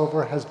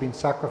Passover has been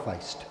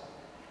sacrificed.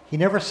 He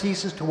never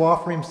ceases to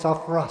offer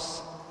himself for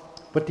us,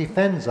 but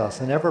defends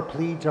us and ever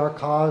pleads our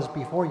cause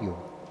before you.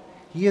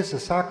 He is the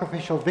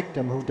sacrificial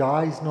victim who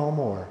dies no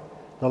more,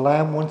 the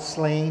Lamb once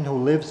slain who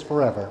lives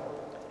forever,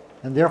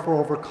 and therefore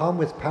overcome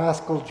with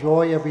paschal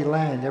joy every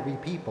land, every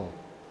people,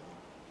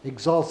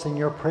 exults in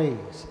your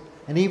praise,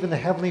 and even the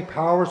heavenly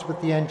powers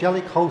with the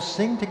angelic host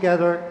sing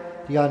together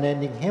the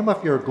unending hymn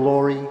of your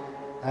glory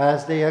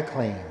as they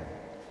acclaim.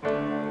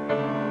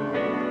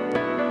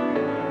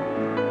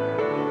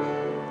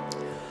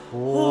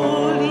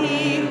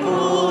 Holy,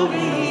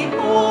 holy,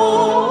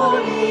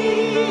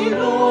 holy,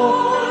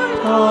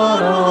 Lord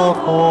God of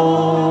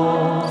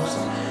hosts,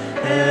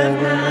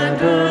 heaven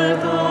and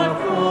earth are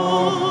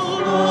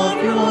full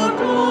of your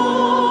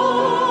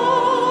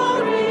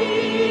glory.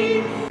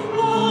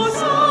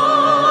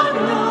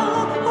 Hosanna,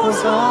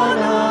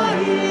 Hosanna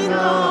in the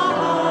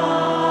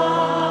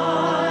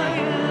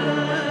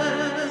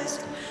highest.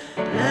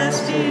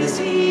 Blessed is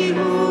he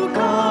who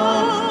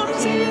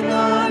comes in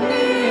the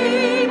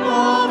name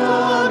of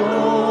the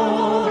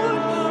Lord.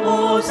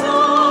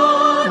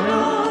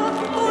 Hosanna,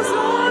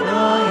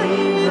 Hosanna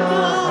in the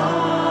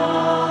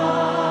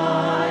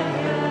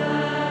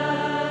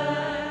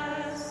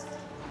highest.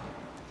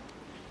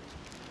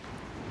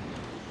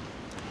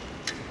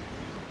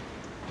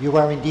 You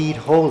are indeed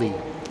holy,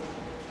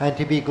 and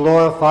to be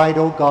glorified,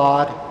 O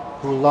God,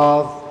 who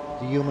love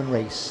the human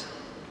race,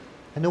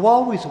 and who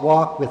always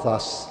walk with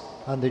us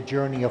on the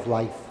journey of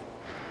life.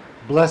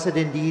 Blessed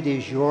indeed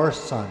is your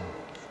Son,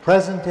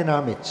 present in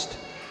our midst,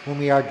 when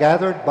we are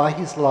gathered by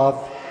his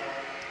love,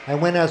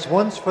 and when as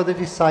once for the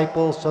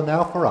disciples, so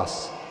now for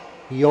us,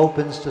 he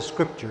opens the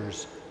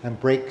Scriptures and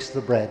breaks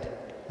the bread.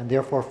 And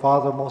therefore,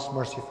 Father most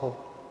merciful,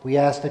 we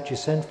ask that you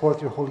send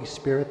forth your Holy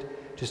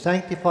Spirit to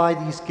sanctify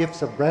these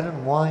gifts of bread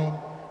and wine,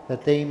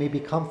 that they may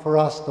become for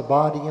us the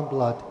body and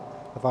blood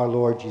of our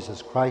Lord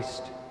Jesus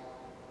Christ.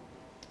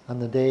 On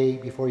the day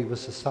before he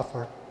was to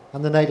suffer,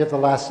 on the night of the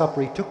Last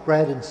Supper, he took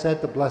bread and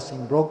said the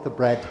blessing, broke the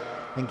bread,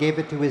 and gave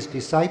it to his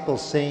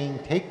disciples, saying,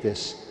 "Take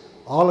this,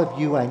 all of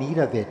you, and eat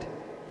of it,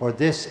 for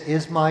this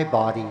is my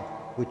body,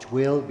 which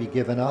will be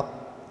given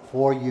up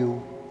for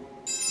you."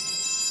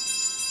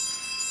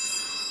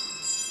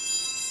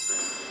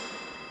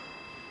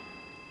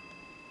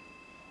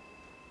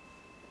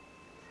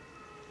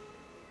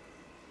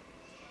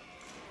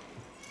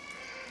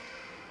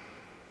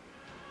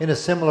 In a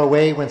similar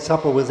way, when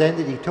supper was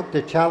ended, he took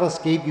the chalice,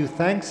 gave you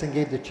thanks, and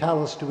gave the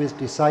chalice to his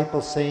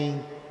disciples,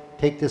 saying,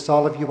 "Take this,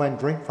 all of you, and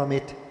drink from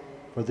it,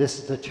 for this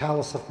is the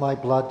chalice of my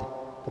blood,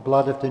 the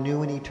blood of the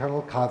new and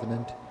eternal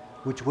covenant,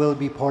 which will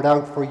be poured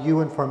out for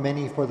you and for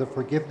many for the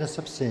forgiveness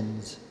of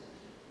sins.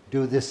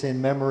 Do this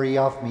in memory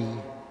of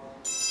me."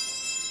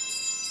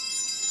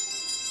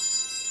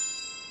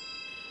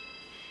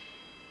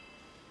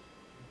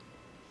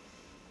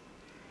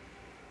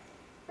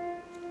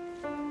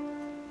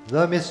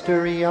 The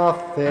mystery of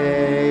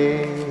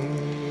faith.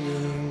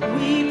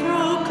 We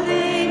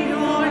proclaim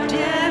your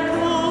death,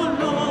 O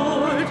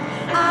Lord,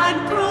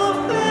 and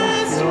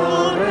profess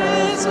your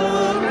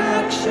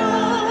resurrection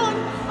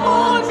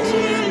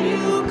until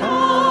you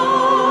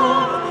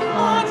come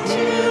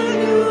again.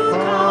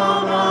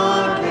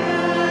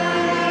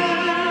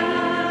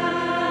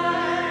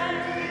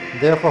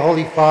 Therefore,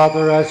 Holy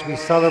Father, as we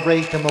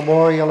celebrate the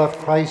memorial of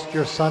Christ,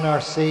 your Son, our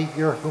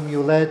Savior, whom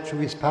you led through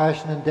his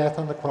passion and death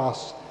on the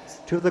cross,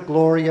 to the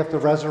glory of the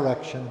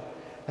resurrection,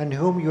 and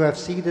whom you have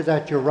seated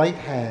at your right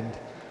hand,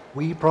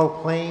 we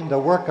proclaim the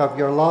work of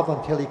your love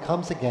until he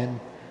comes again,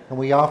 and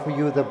we offer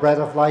you the bread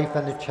of life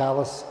and the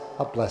chalice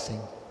of blessing.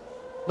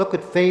 Look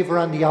with favor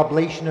on the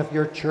oblation of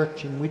your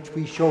church, in which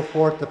we show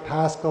forth the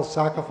paschal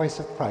sacrifice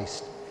of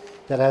Christ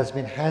that has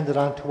been handed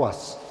on to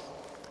us,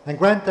 and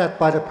grant that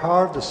by the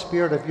power of the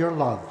Spirit of your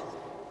love,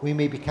 we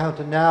may be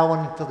counted now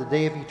and until the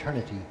day of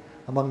eternity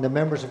among the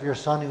members of your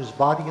Son, whose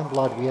body and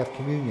blood we have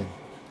communion.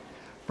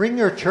 Bring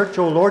your church,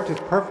 O Lord, to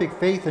perfect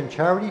faith and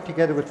charity,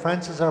 together with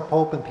Francis our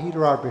Pope and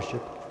Peter our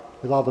Bishop,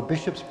 with all the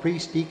bishops,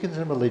 priests, deacons,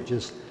 and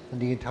religious, and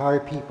the entire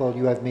people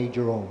you have made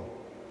your own.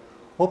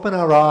 Open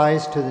our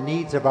eyes to the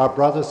needs of our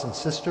brothers and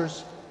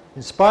sisters,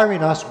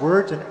 inspiring us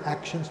words and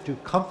actions to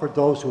comfort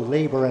those who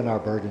labor and are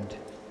burdened.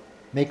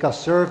 Make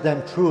us serve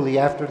them truly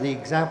after the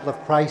example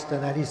of Christ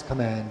and at his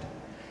command.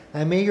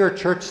 And may your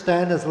church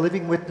stand as a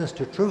living witness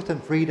to truth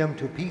and freedom,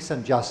 to peace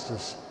and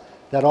justice,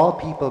 that all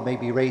people may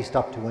be raised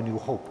up to a new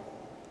hope.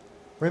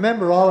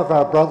 Remember all of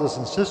our brothers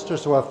and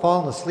sisters who have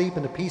fallen asleep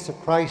in the peace of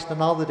Christ,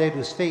 and all the dead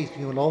whose faith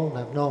you alone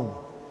have known.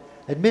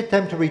 Admit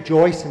them to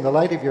rejoice in the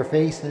light of your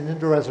face, and in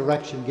the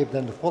resurrection give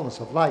them the fullness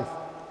of life.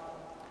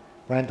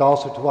 Grant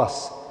also to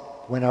us,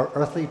 when our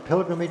earthly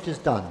pilgrimage is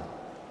done,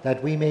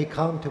 that we may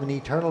come to an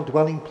eternal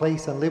dwelling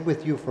place and live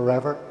with you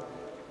forever,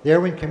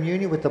 there in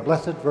communion with the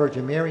Blessed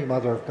Virgin Mary,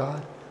 Mother of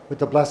God, with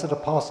the blessed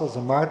apostles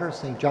and martyrs,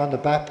 St. John the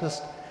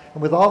Baptist,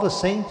 and with all the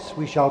saints,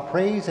 we shall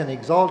praise and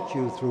exalt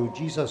you through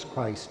Jesus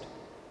Christ,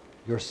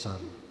 your Son.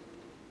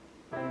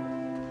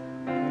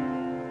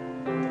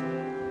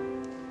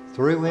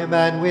 Through him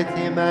and with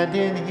him and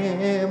in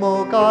him,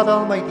 O God,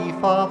 Almighty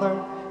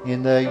Father,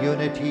 in the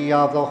unity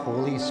of the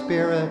Holy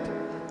Spirit,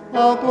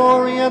 all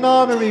glory and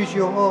honor is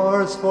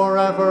yours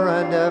forever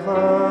and ever.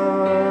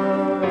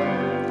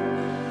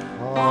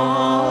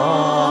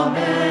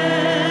 Amen.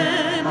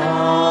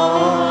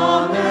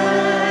 Amen.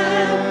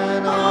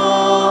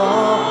 Amen.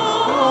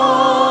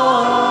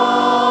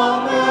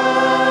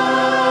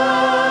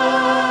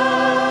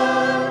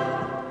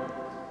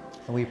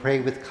 And we pray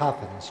with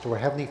confidence to our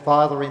Heavenly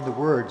Father in the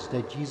words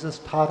that Jesus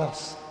taught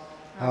us.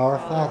 Our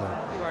Father,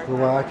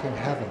 who art in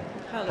heaven,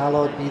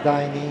 hallowed be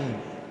thy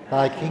name.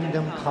 Thy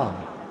kingdom come.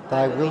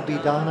 Thy will be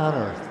done on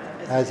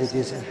earth as it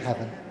is in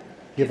heaven.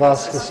 Give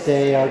us this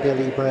day our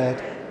daily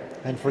bread,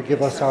 and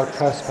forgive us our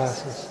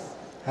trespasses,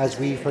 as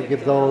we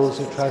forgive those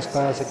who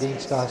trespass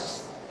against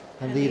us.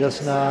 And lead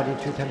us not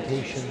into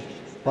temptation,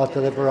 but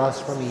deliver us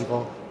from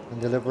evil.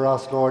 And deliver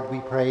us, Lord, we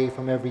pray,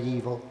 from every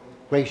evil.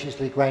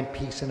 Graciously grant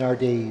peace in our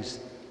days,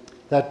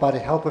 that by the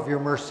help of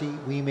your mercy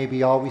we may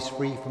be always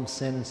free from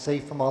sin and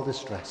safe from all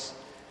distress,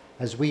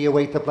 as we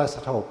await the blessed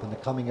hope and the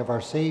coming of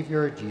our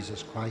Savior,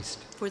 Jesus Christ.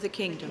 For the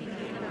kingdom,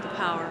 the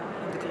power,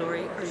 and the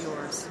glory are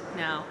yours,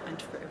 now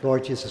and forever.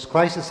 Lord Jesus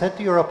Christ has said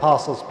to your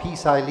apostles,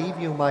 peace I leave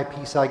you, my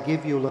peace I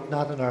give you. Look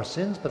not on our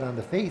sins, but on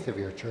the faith of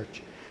your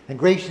church, and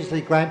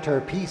graciously grant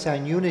her peace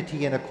and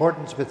unity in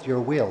accordance with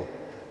your will,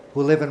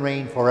 who live and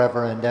reign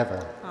forever and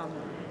ever. Amen.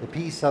 The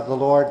peace of the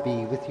Lord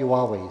be with you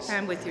always.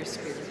 And with your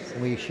spirit.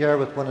 And we share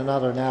with one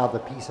another now the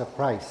peace of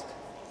Christ.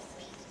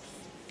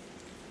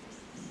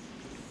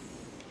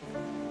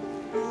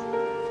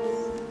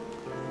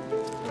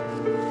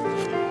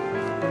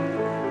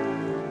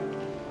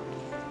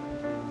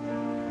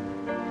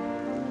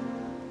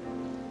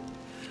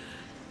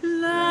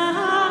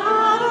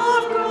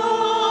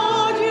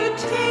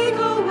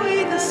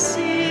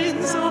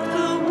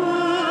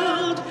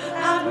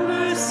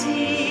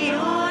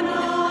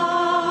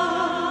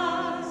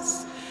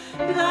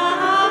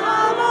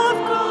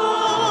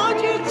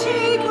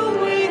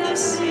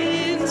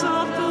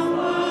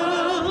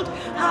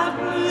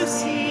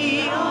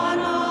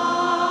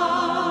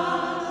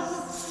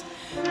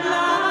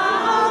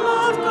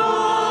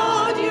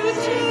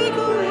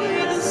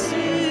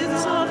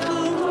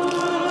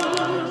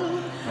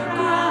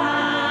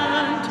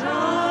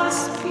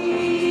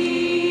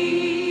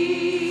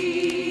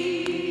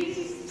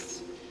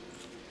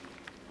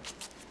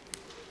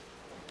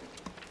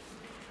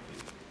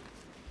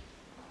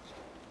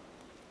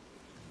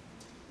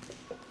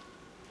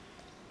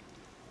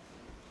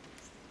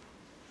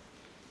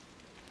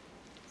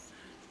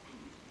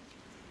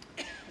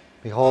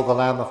 Behold the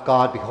Lamb of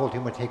God, behold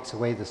him who takes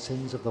away the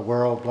sins of the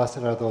world. Blessed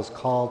are those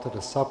called to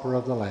the supper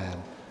of the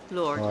Lamb.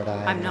 Lord,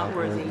 I'm not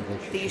worthy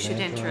that you should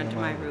enter under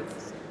my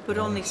roof, but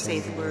only say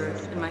the word,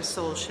 and my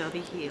soul shall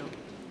be healed.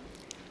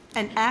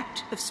 An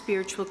act of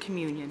spiritual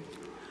communion,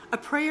 a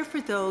prayer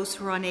for those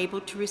who are unable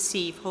to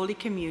receive Holy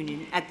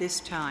Communion at this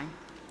time.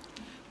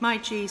 My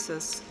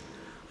Jesus,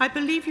 I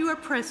believe you are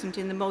present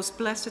in the most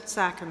blessed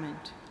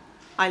sacrament.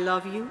 I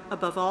love you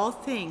above all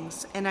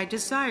things, and I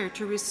desire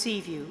to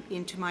receive you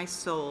into my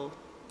soul.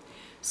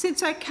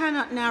 Since I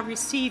cannot now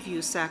receive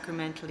you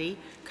sacramentally,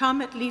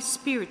 come at least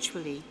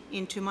spiritually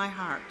into my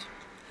heart.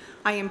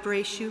 I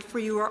embrace you, for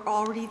you are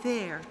already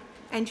there,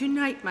 and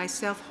unite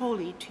myself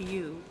wholly to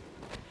you.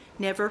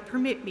 Never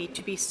permit me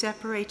to be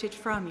separated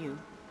from you.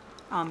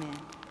 Amen.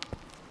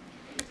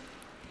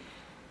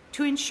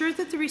 To ensure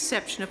that the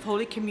reception of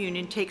Holy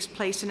Communion takes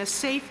place in a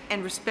safe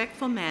and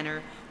respectful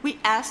manner, we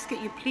ask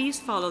that you please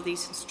follow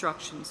these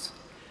instructions.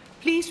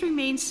 Please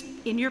remain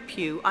in your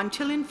pew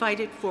until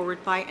invited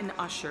forward by an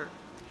usher.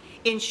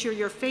 Ensure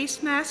your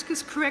face mask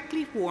is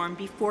correctly worn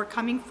before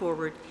coming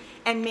forward,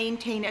 and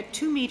maintain a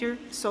 2-meter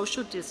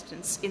social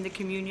distance in the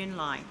communion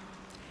line.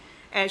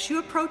 As you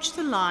approach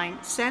the line,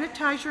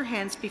 sanitize your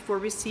hands before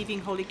receiving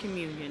Holy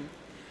Communion.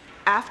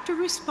 After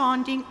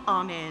responding,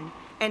 Amen,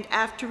 and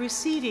after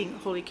receiving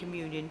Holy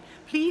Communion,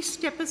 please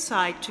step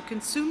aside to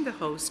consume the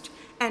host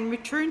and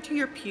return to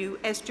your pew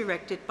as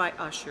directed by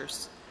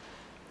ushers.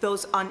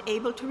 Those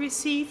unable to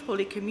receive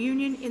Holy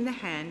Communion in the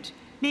hand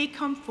may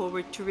come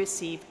forward to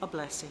receive a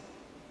blessing.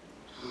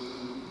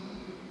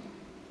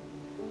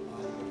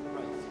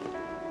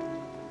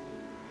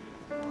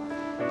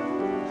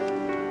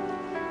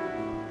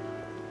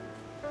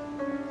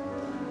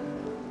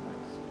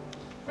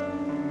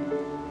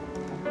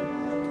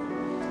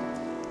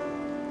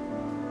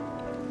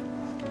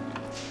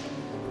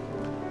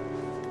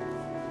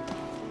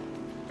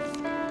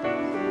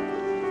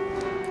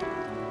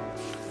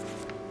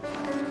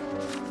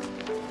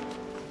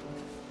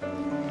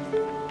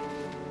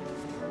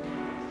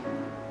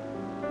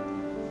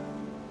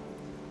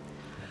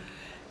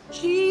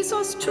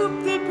 Jesus took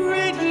the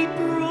bread he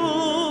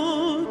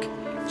broke.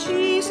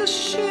 Jesus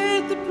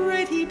shared the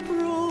bread he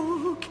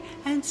broke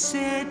and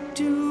said,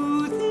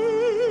 do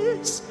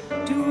this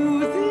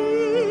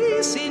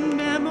in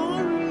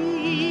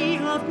memory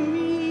of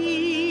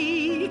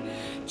me.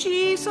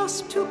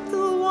 Jesus took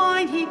the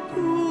wine he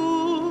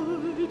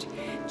poured.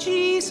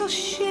 Jesus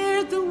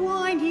shared the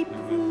wine he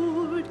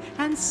poured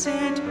and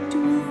said,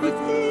 do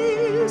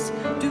this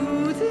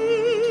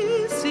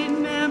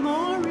in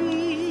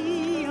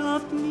memory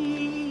of me.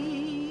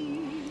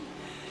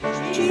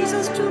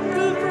 Jesus took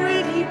the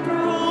bread he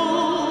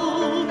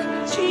broke.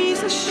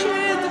 Jesus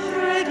shared the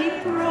bread he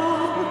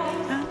broke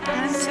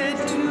and said,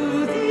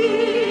 do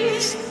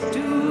this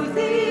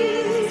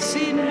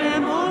in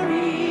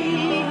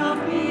memory of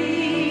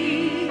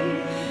me.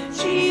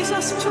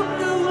 Jesus took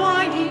the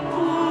wine he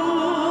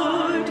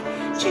poured.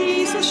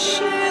 Jesus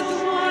shared the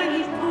wine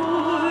he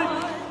poured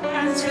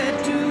and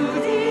said, do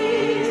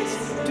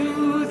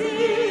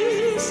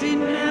this in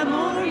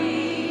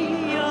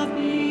memory of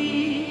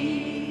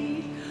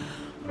me.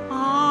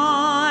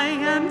 I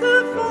am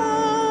the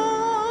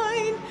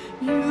vine,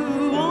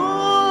 you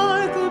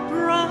are the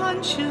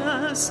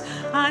branches,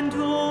 and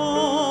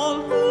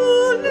all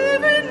who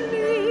live in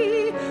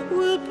me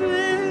will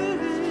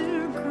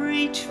bear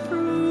great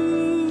fruit.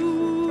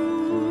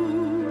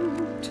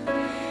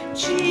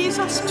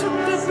 Jesus took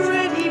the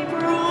bread he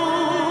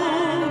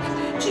broke.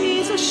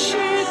 Jesus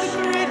shared the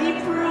bread he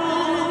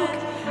broke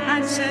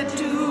and said,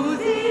 do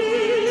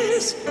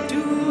this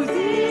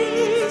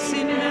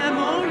in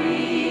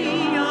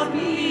memory of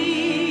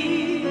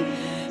me.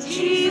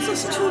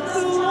 Jesus took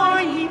the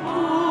wine he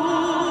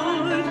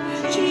poured.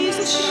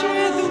 Jesus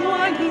shared the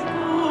wine he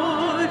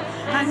poured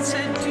and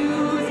said,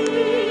 do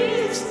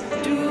this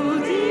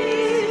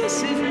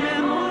in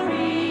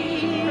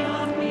memory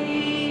of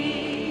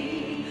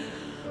me.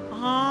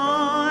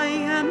 I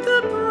am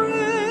the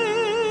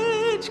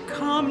bread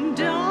come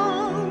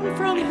down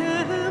from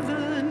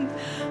heaven,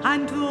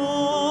 and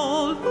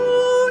all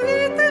who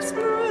eat this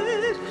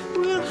bread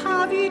will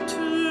have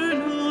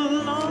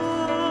eternal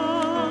life.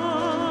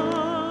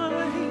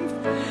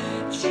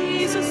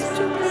 Jesus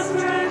took the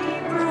bread he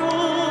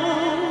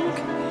broke.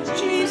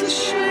 Jesus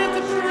shared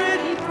the bread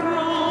he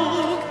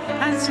broke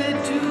and said,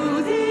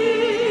 do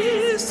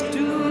this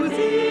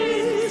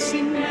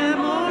in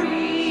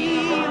memory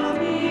of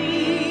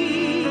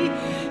me.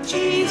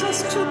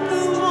 Jesus took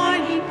the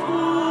wine he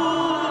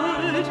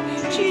poured.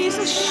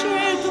 Jesus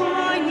shared the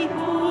wine he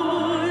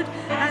poured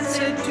and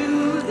said,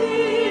 do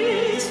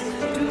this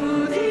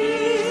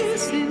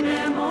in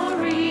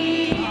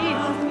memory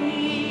of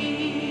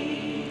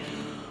me.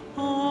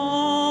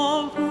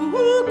 All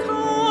who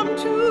come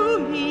to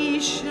me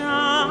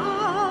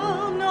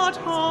shall not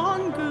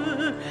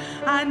hunger,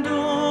 and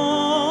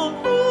all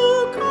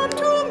who come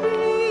to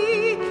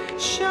me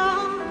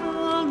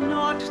shall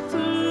not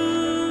thirst.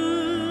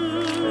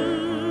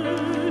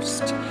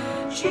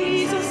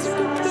 Jesus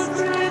took the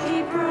bread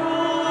he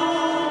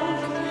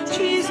broke.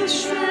 Jesus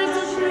shared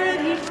the bread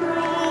he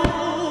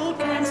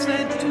broke and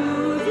said,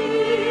 do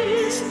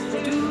this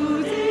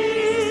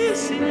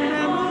in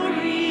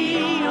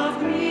memory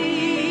of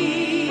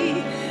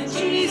me.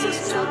 Jesus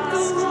took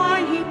the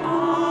wine he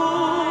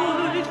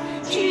poured.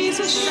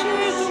 Jesus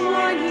shared the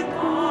wine he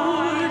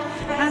poured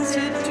and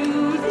said,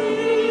 do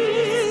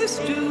this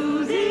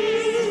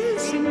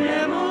in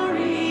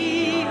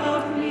memory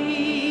of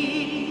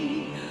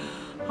me.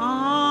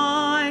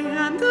 I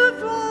am the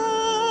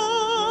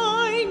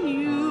vine,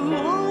 you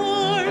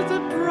are the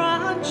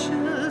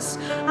branches,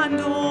 and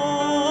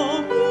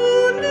all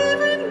who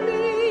live in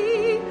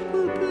me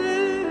will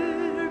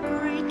bear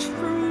great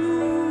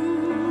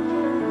fruit.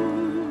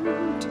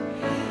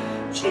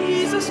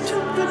 Jesus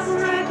took the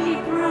bread he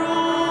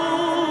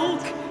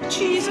broke.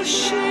 Jesus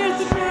shared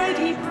the bread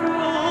he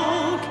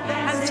broke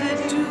and said,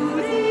 do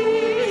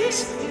this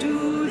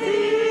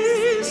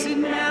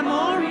in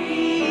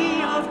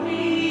memory of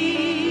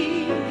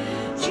me.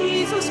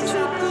 Jesus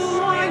took the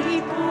wine he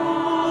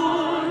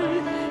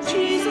poured.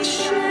 Jesus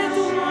shared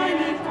the wine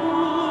he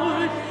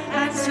poured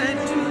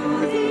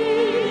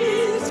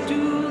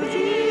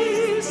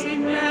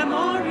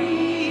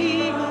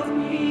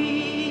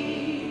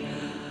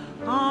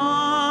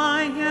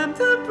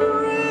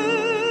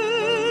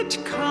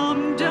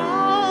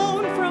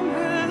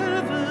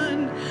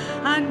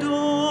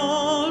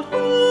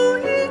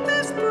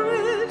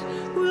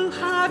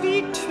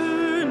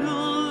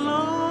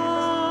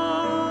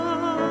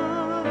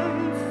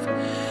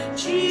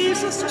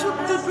Jesus took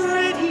the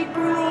bread he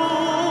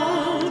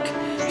broke.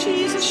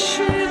 Jesus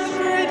shared the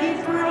bread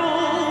he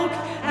broke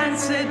and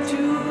said,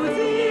 do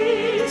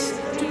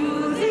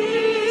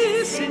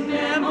this in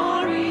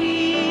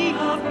memory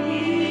of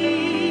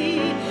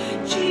me.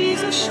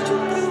 Jesus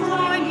took the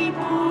wine he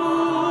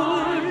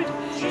poured.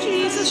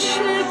 Jesus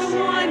shared the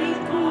wine he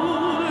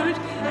poured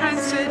and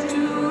said,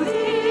 do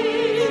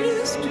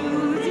this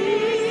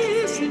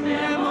in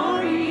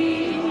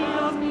memory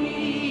of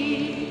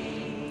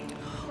me.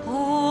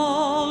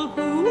 All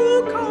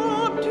who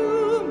come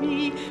to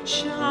me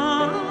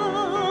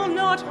shall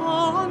not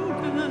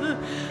hunger,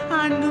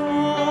 and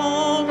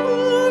all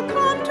who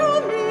come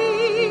to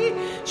me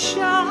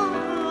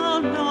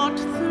shall not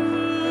thirst.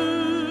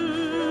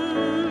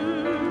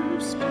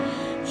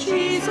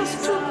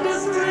 Jesus took the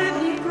bread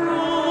he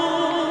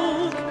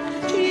broke.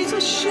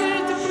 Jesus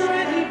shared the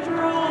bread he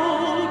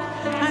broke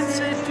and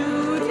said,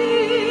 do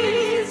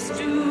this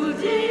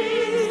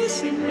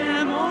in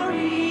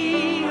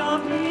memory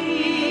of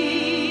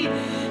me.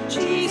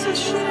 Jesus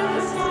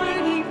shared the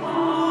wine he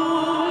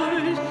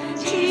poured.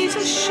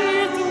 Jesus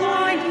shared the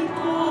wine he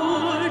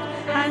poured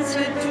and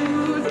said,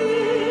 do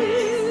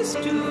this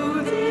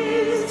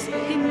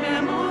in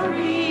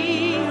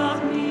memory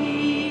of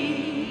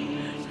me.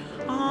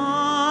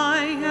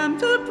 I am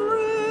the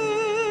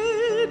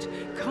bread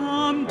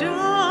come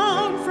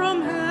down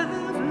from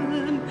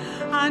heaven,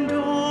 and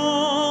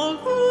all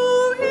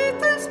who eat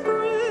this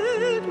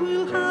bread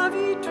will have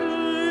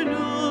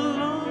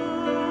eternal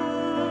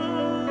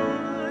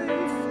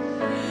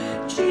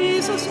life.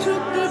 Jesus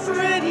took the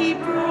bread he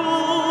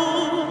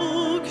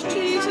broke.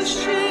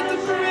 Jesus shared the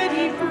bread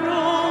he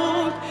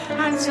broke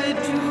and said,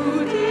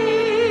 do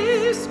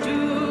this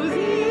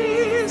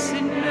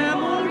in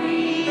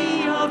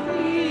memory of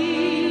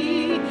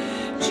me.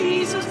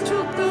 Jesus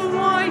took the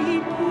wine he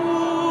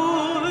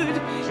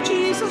poured.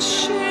 Jesus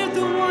shared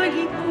the wine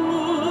he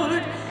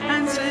poured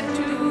and said,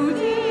 do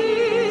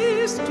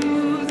this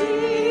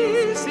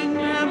in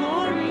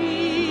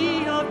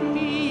memory of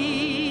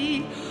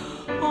me.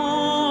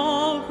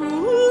 All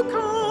who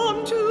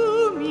come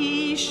to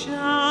me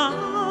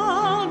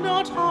shall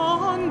not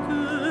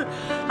hunger,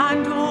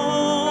 and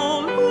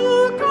all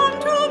who come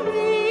to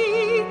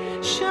me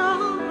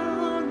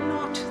shall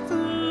not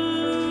thirst.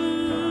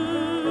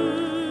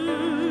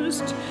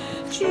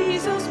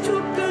 Jesus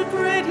took the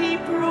bread he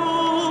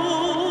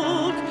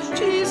broke.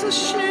 Jesus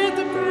shared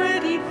the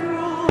bread he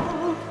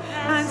broke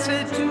and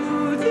said,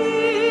 do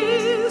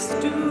this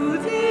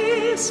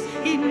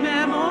in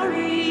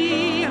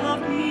memory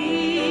of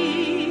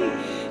me.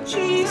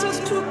 Jesus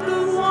took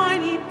the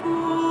wine he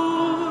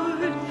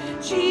poured.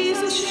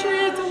 Jesus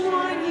shared the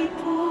wine he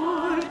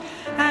poured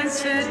and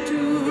said,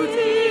 do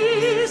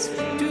this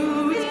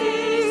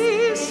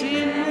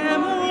in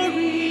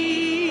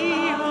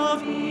memory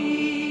of me.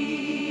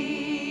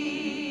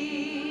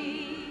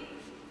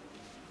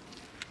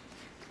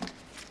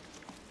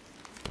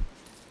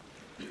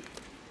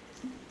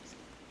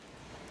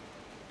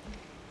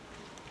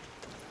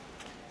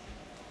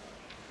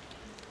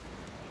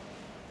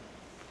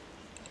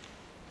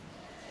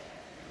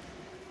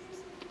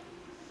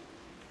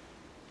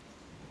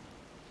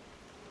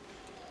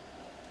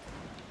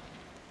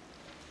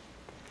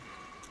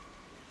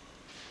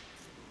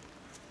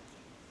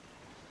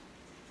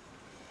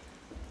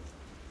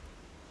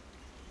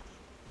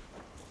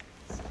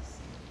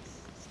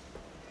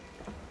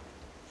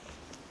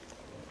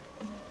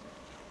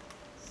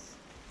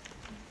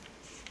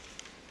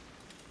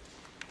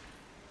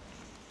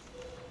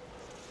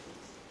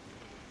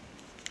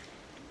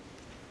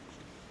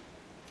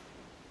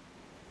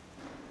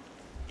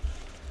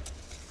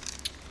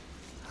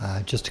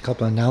 Just a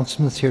couple of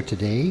announcements here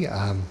today.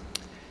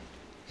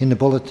 In the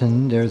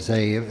bulletin, there's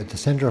the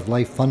Centre of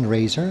Life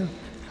fundraiser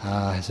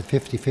has a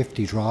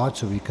 50-50 draw,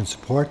 so we can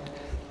support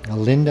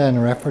Linda and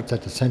her efforts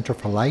at the Centre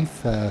for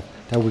Life. That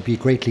would be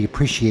greatly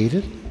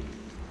appreciated.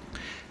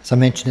 As I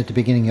mentioned at the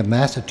beginning of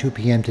Mass at 2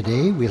 p.m.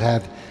 today, we'll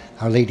have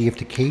Our Lady of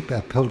the Cape,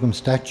 a pilgrim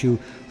statue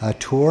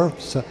tour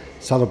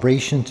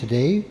celebration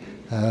today.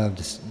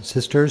 The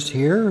sisters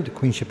here, the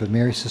Queenship of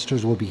Mary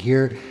sisters, will be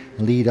here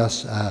and lead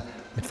us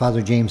with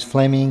Father James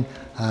Fleming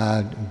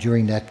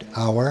during that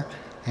hour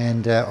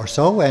and or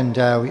so, and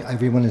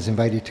everyone is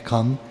invited to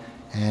come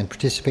and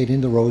participate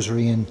in the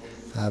Rosary and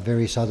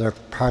various other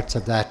parts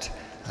of that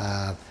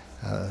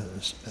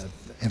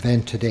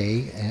event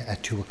today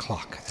at 2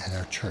 o'clock at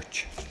our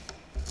church.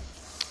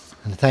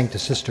 And thank the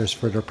sisters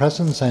for their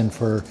presence and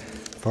for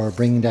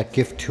bringing that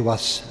gift to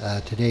us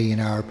today in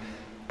our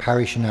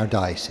parish and our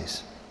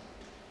diocese.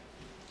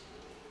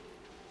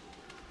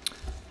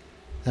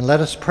 And let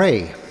us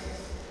pray.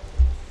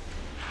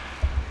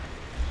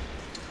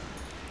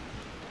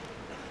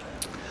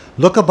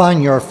 Look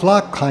upon your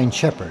flock, kind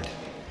shepherd,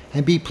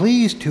 and be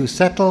pleased to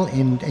settle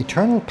in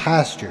eternal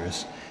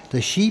pastures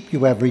the sheep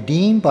you have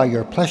redeemed by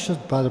the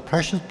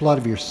precious blood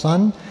of your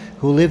Son,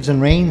 who lives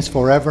and reigns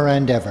forever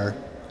and ever.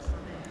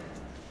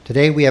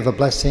 Today we have a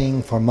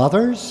blessing for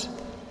mothers,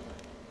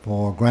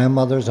 for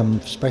grandmothers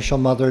and special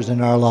mothers in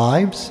our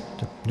lives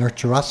to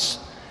nurture us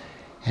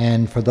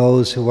and for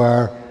those who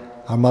are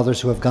our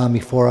mothers who have gone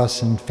before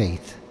us in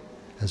faith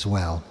as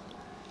well.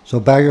 So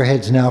bow your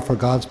heads now for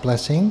God's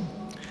blessing.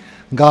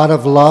 God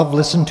of love,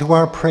 listen to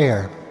our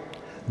prayer.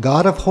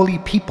 God of holy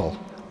people,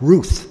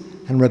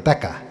 Ruth and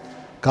Rebecca.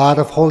 God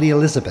of holy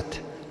Elizabeth,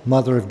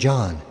 mother of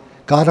John.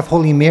 God of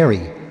holy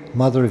Mary,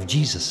 mother of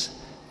Jesus.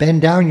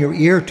 Bend down your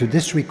ear to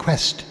this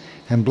request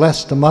and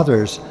bless the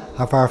mothers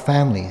of our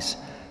families.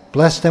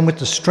 Bless them with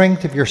the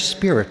strength of your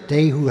Spirit,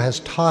 they who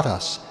have taught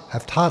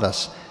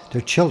us,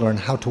 their children,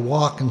 how to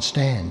walk and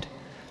stand.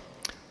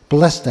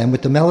 Bless them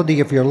with the melody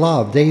of your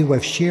love, they who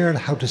have shared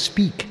how to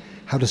speak,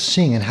 how to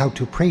sing, and how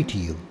to pray to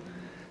you.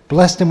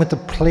 Bless them with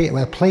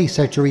a place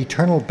at your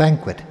eternal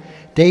banquet,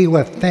 they who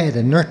have fed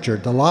and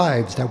nurtured the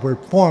lives that were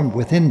formed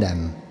within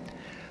them.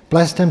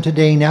 Bless them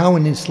today, now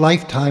in this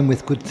lifetime,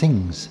 with good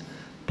things.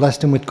 Bless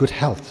them with good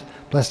health.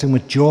 Bless them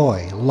with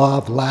joy,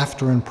 love,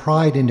 laughter, and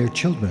pride in their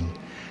children,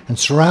 and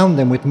surround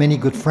them with many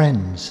good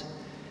friends.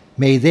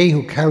 May they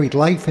who carried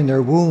life in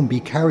their womb be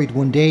carried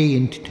one day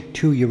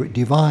into your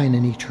divine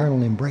and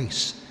eternal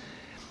embrace.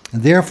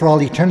 And there for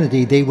all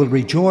eternity they will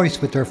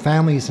rejoice with their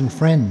families and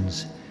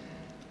friends.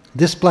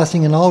 This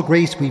blessing and all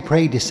grace, we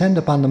pray, descend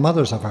upon the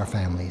mothers of our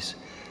families.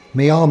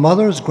 May all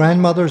mothers,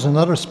 grandmothers, and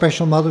other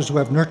special mothers who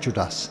have nurtured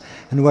us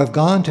and who have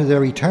gone to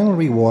their eternal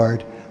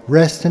reward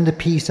rest in the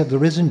peace of the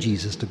risen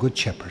Jesus, the Good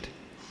Shepherd.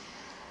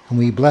 And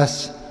we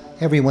bless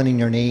everyone in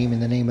your name, in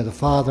the name of the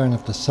Father, and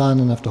of the Son,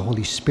 and of the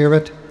Holy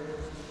Spirit.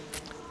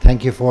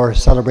 Thank you for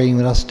celebrating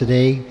with us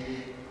today.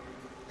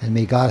 And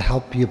may God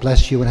help you,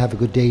 bless you, and have a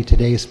good day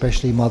today,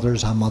 especially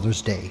mothers on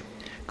Mother's Day.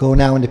 Go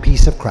now in the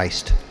peace of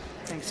Christ.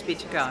 Thanks be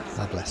to God.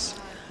 God bless.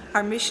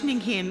 Our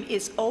missioning hymn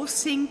is "O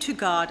Sing to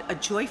God a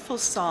Joyful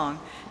Song,"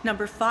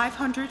 number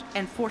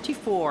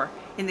 544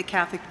 in the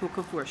Catholic Book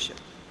of Worship.